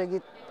තමා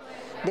ප්‍රගිත්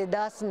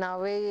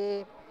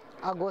 2009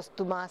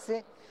 අගෝස්තු මාසේ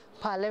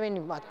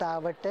පළවෙනි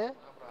වතාවට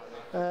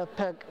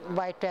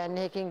වයිට් වෑන්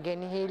එකකින්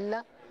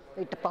ගෙනහිල්ලා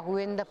ඊට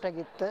පහුවෙන්ද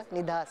ප්‍රගිත්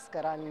නිදහස්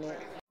කරන්නේ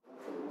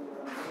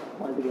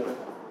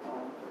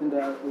இந்த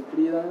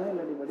இப்படிதானே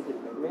இல்லாட்டி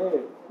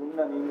படிச்சிருக்கேன் உன்ன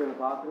நீங்கள்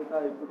பார்த்துட்டா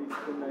இப்படி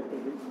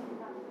இருக்குது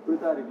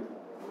இப்படித்தான் இருக்குது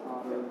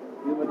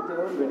இது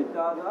படித்ததும்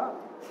வெடித்தாதான்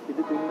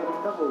இது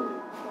துண்டா போகுது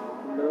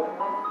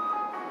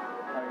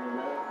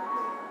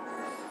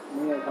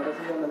நீங்கள்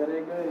கடைசி அந்த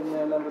வரைக்கும்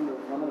இன்னும் எல்லாம்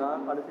நம்ம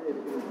நான் கடைசியில்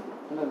இருக்கிறேன்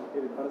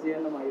கடைசி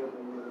என்ன ஆகி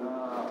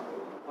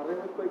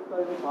வரவேற்பு இப்போ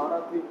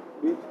மாராத்ரி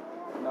பீச்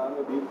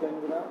நாங்கள் பீச்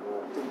கூட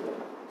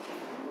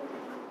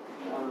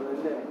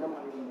அதில் என்ன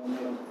மாதிரி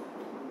மேடம்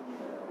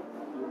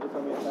யுத்த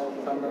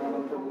சமயத்தில் சந்தனம்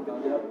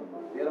முடிஞ்ச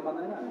வேலை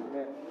வந்தாங்க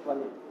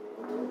வந்து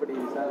இப்படி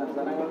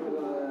ஜனங்களுக்கு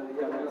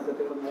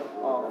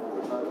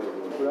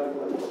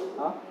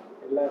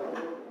எல்லாரும்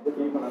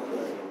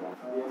தீபனத்தில்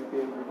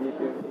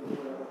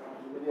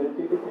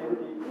எல்டிடி செய்து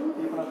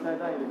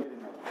தீபனத்தில் தான்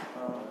இருக்கிறேன்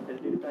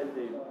எல்டிடி தான்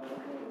செய்யணும்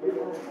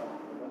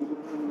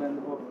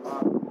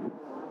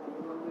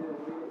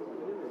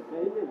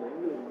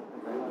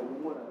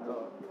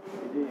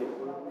இது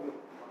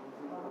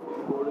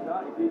போடு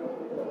தான் இது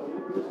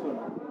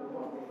சொன்னோம்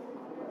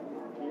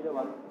கீழே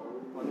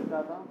வந்துட்டா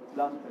தான்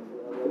பிளாஸ்ட் பண்ணி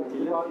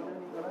இல்லை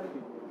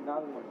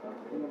நாங்கள் மட்டும்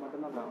நீங்கள்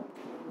மட்டும்தான் நாங்கள்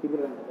இது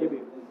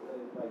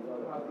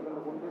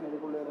கொண்டு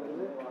இதுக்குள்ளே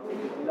இருந்து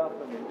பிளாஸ்ட்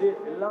பண்ணி இது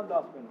எல்லாம்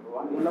பிளாஸ்ட்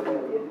பண்ணுறோம்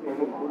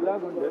உள்ளே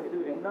கொண்டு இது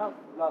என்ன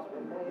பிளாஸ்ட்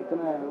பண்ணுறோம்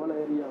இத்தனை எவ்வளோ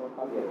ஏரியா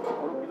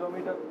ஒரு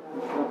கிலோமீட்டர்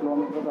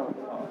தான்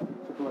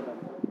சுற்று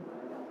வட்டாங்க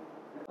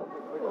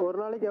ஒரு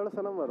நாளைக்கு எவ்வளோ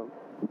சனம் வரும்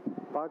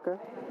பார்க்க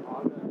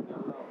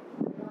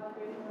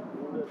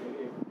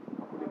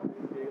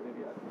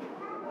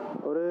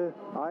ஒரு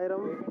 1000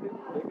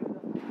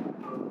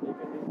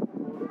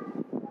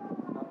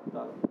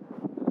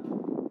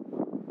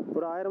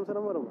 ஒரு 1000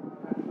 சனம் வரும்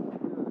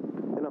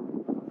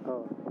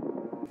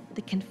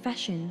The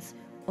confessions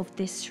of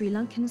this Sri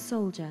Lankan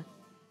soldier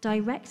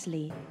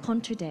directly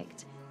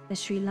contradict the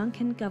Sri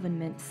Lankan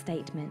government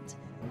statement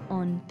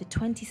on the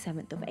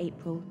 27th of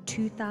April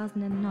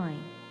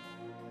 2009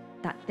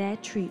 that their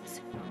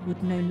troops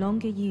would no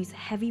longer use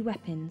heavy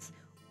weapons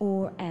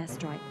or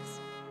airstrikes,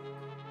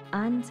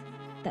 and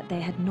that they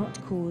had not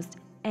caused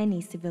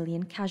any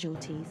civilian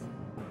casualties.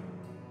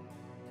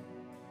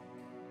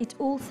 It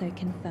also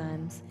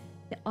confirms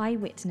the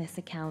eyewitness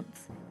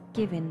accounts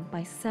given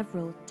by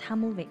several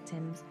Tamil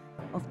victims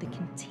of the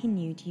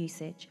continued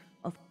usage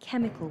of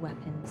chemical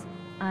weapons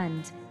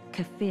and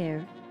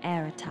kafir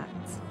air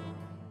attacks.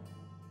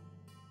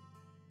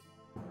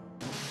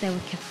 There were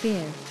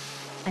kafir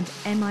and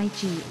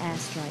MiG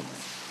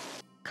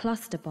airstrikes,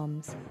 cluster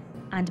bombs,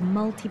 and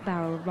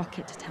multi-barrel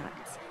rocket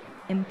attacks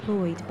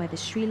employed by the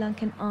Sri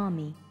Lankan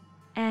Army,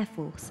 Air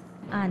Force,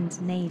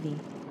 and Navy.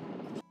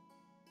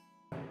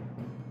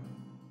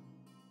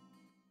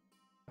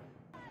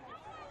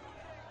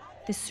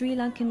 The Sri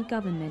Lankan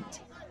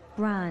government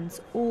brands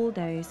all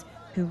those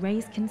who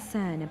raise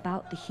concern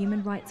about the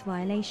human rights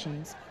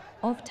violations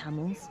of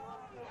Tamils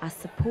as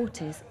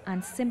supporters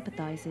and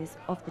sympathisers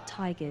of the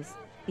Tigers,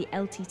 the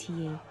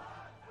LTTE.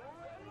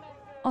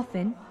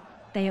 Often,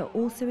 they are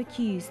also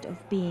accused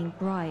of being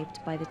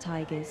bribed by the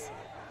Tigers.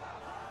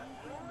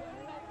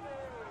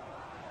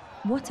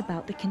 What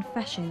about the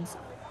confessions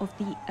of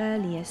the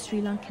earlier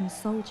Sri Lankan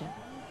soldier?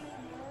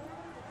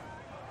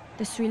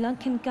 The Sri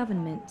Lankan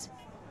government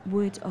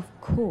would of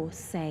course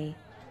say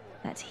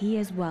that he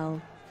as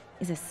well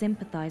is a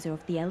sympathiser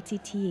of the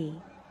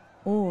LTTE,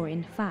 or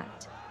in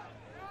fact,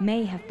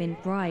 may have been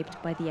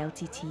bribed by the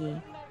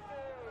LTTE.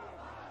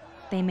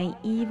 They may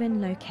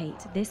even locate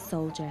this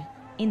soldier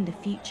in the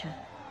future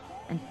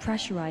and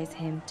pressurise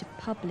him to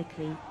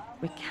publicly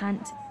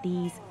recant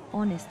these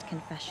honest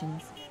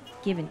confessions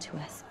given to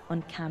us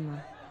on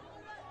camera.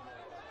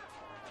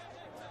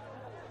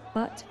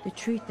 But the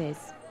truth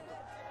is,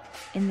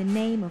 in the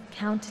name of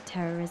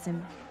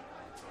counter-terrorism,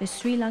 the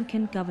Sri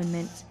Lankan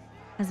government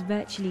has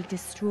virtually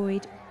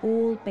destroyed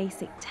all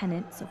basic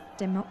tenets of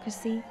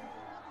democracy,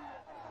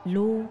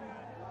 law,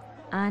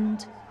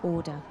 and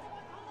order.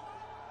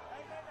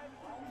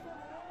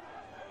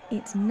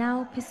 It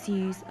now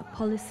pursues a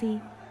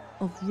policy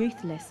of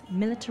ruthless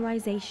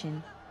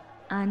militarization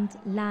and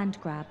land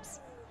grabs.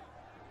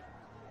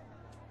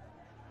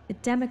 The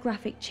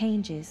demographic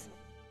changes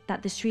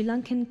that the Sri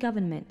Lankan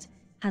government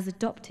has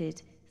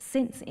adopted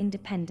since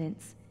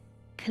independence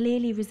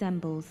clearly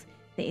resembles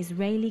the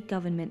Israeli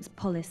government's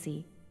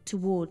policy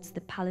towards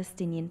the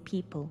Palestinian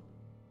people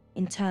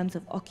in terms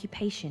of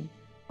occupation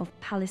of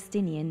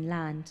Palestinian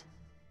land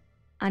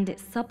and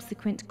its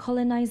subsequent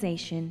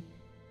colonization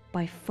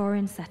by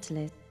foreign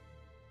settlers.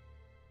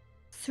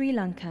 Sri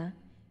Lanka,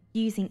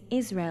 using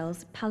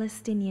Israel's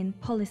Palestinian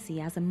policy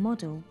as a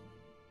model,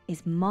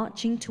 is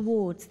marching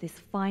towards this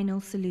final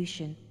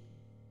solution,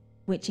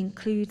 which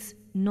includes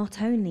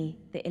not only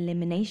the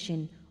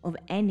elimination of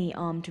any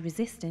armed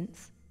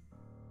resistance,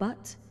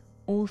 but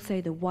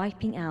also the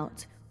wiping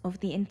out of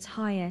the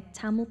entire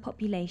Tamil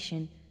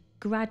population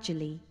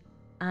gradually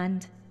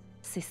and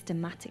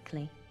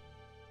systematically.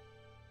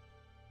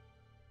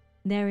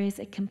 There is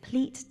a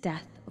complete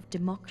death of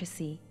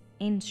democracy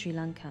in Sri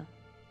Lanka,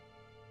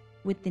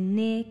 with the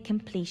near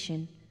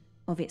completion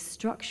of its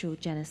structural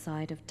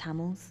genocide of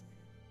Tamils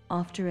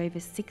after over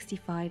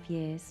 65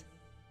 years.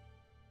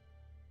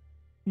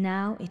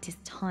 Now it is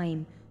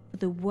time for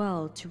the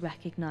world to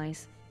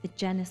recognise the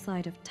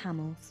genocide of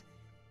Tamils,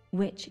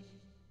 which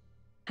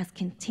has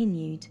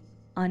continued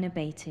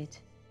unabated.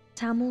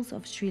 Tamils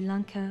of Sri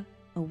Lanka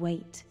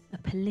await a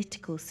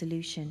political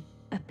solution,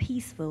 a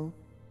peaceful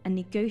and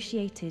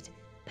negotiated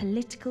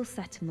political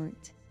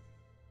settlement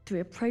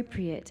through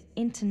appropriate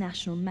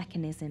international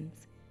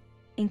mechanisms,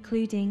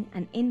 including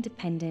an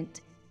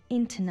independent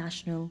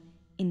international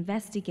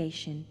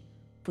investigation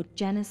for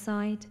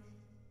genocide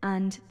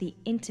and the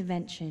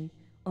intervention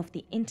of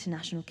the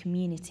international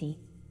community.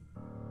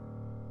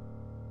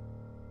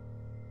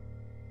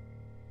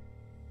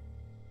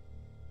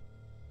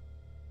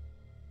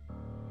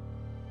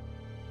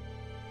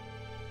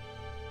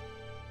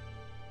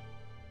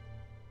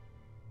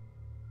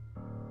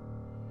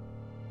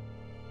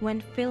 When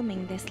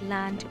filming this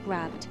land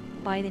grabbed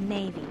by the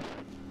Navy,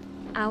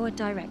 our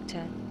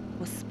director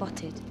was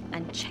spotted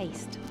and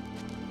chased,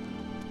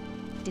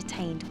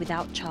 detained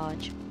without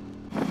charge.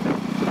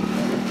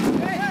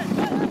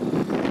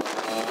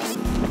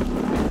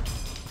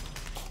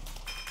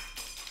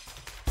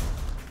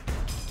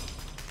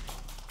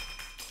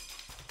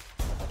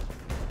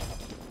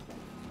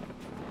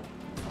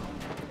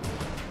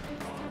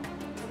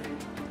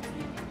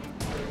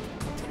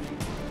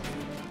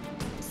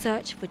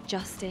 Search for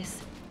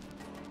justice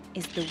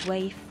is the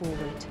way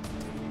forward.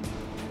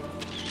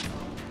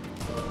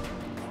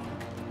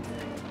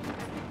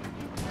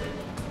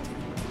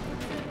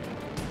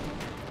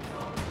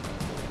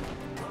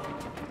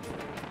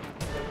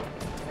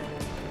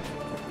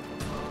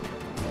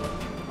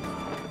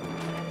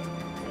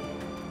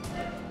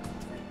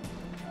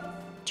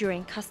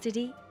 During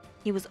custody,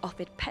 he was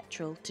offered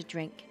petrol to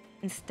drink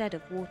instead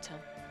of water.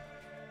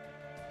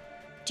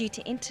 Due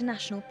to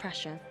international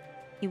pressure,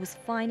 he was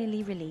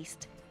finally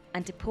released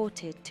and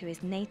deported to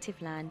his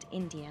native land,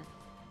 India,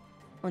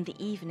 on the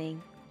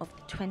evening of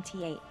the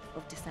 28th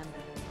of December.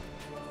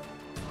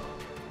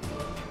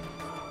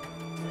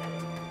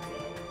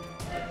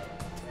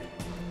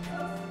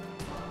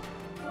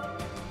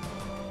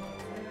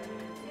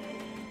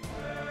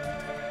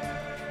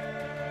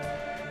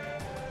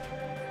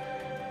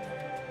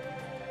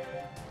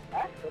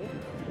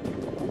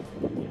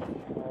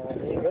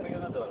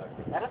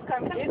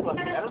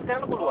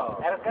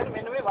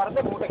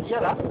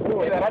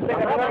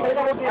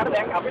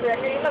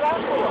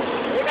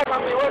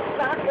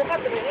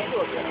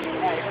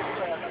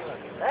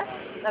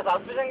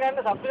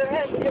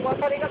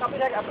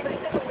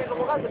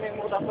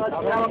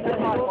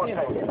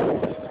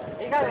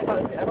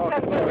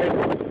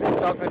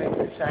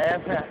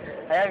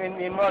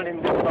 involved in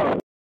this problem.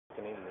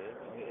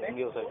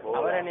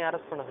 அவரை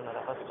arrest பண்ண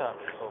சொன்னாரா ஃபர்ஸ்டா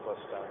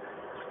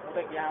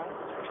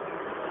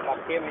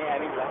කක්කේ මේ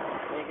ඇවිල්ලා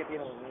මේකේ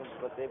තියෙන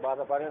ප්‍රති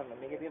බාධා පාරේ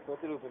මේකේ තියෙන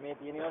ප්‍රතිරූප මේ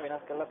තියෙනවා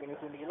වෙනස් කරලා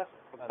පිනිසුන්ට කියලා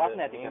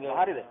ප්‍රශ්න ඇති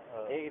කරනවා හරිද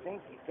ඒ ඉතින්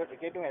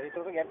කේතුන්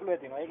ඇරිටෝට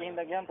ගැටලුවක් තියෙනවා ඒක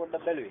හින්දා ගියාම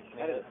පොඩ්ඩක් බැලුවේ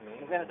හරිද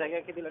මොකද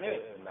සැකයක් හිතිලා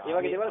නෙවෙයි ඒ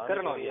වගේ දේවල්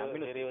කරනවා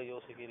நிறைய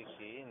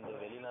யோசிக்கிறீங்க இந்த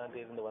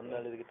வெளிநாட்டில் இருந்து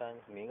வந்தால்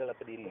இதுக்கிட்டாங்க நீங்கள்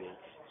அப்படி இல்லை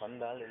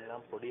வந்தால்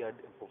எல்லாம் பொடி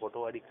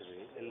போட்டோ அடிக்குது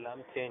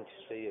எல்லாம் சேஞ்ச்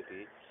செய்யுது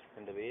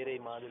இந்த வேரை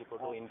மாதிரி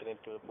போட்டோ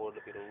இன்டர்நெட் போடுற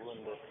பிறகு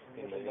அந்த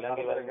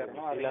இலங்கை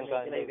ஸ்ரீலங்கா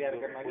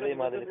ஒரே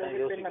மாதிரி தான்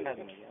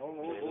யோசிக்கிறாங்க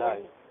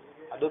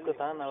அதுக்கு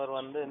தான் அவர்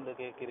வந்து இந்த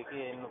கேட்கிறதுக்கு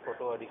என்ன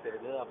போட்டோ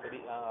அடிக்கிறது அப்படி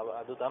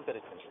அதுதான்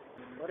பிரச்சனை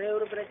ஒரே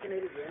ஒரு பிரச்சனை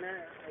இருக்கு ஏன்னா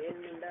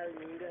ஏனென்றால்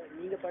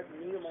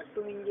நீங்க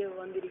மட்டும் இங்கே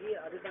வந்திருக்கீங்க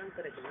அதுதான்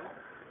பிரச்சனை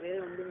வேற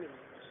ஒன்றும் இல்லை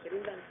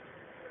சரிதான்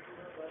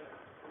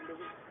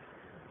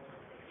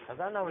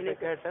அதான் நான் அவர்கிட்ட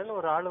கேட்டேன்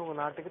ஒரு ஆள் உங்க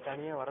நாட்டுக்கு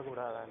தனியா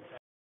வரக்கூடாதான்னு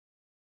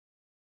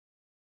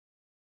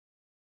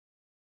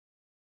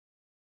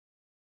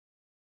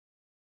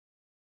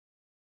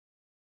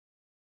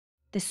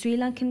The Sri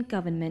Lankan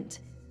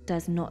government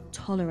does not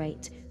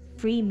tolerate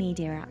free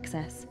media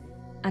access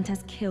and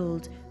has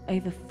killed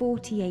over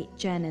 48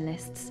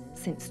 journalists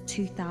since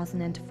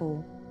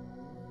 2004,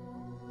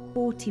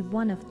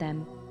 41 of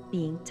them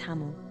being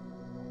Tamil.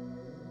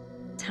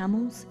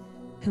 Tamils,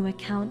 who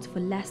account for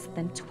less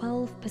than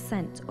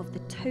 12% of the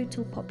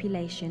total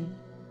population,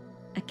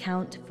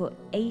 account for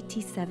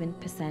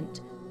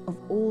 87% of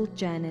all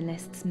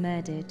journalists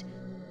murdered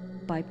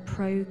by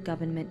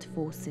pro-government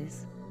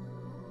forces.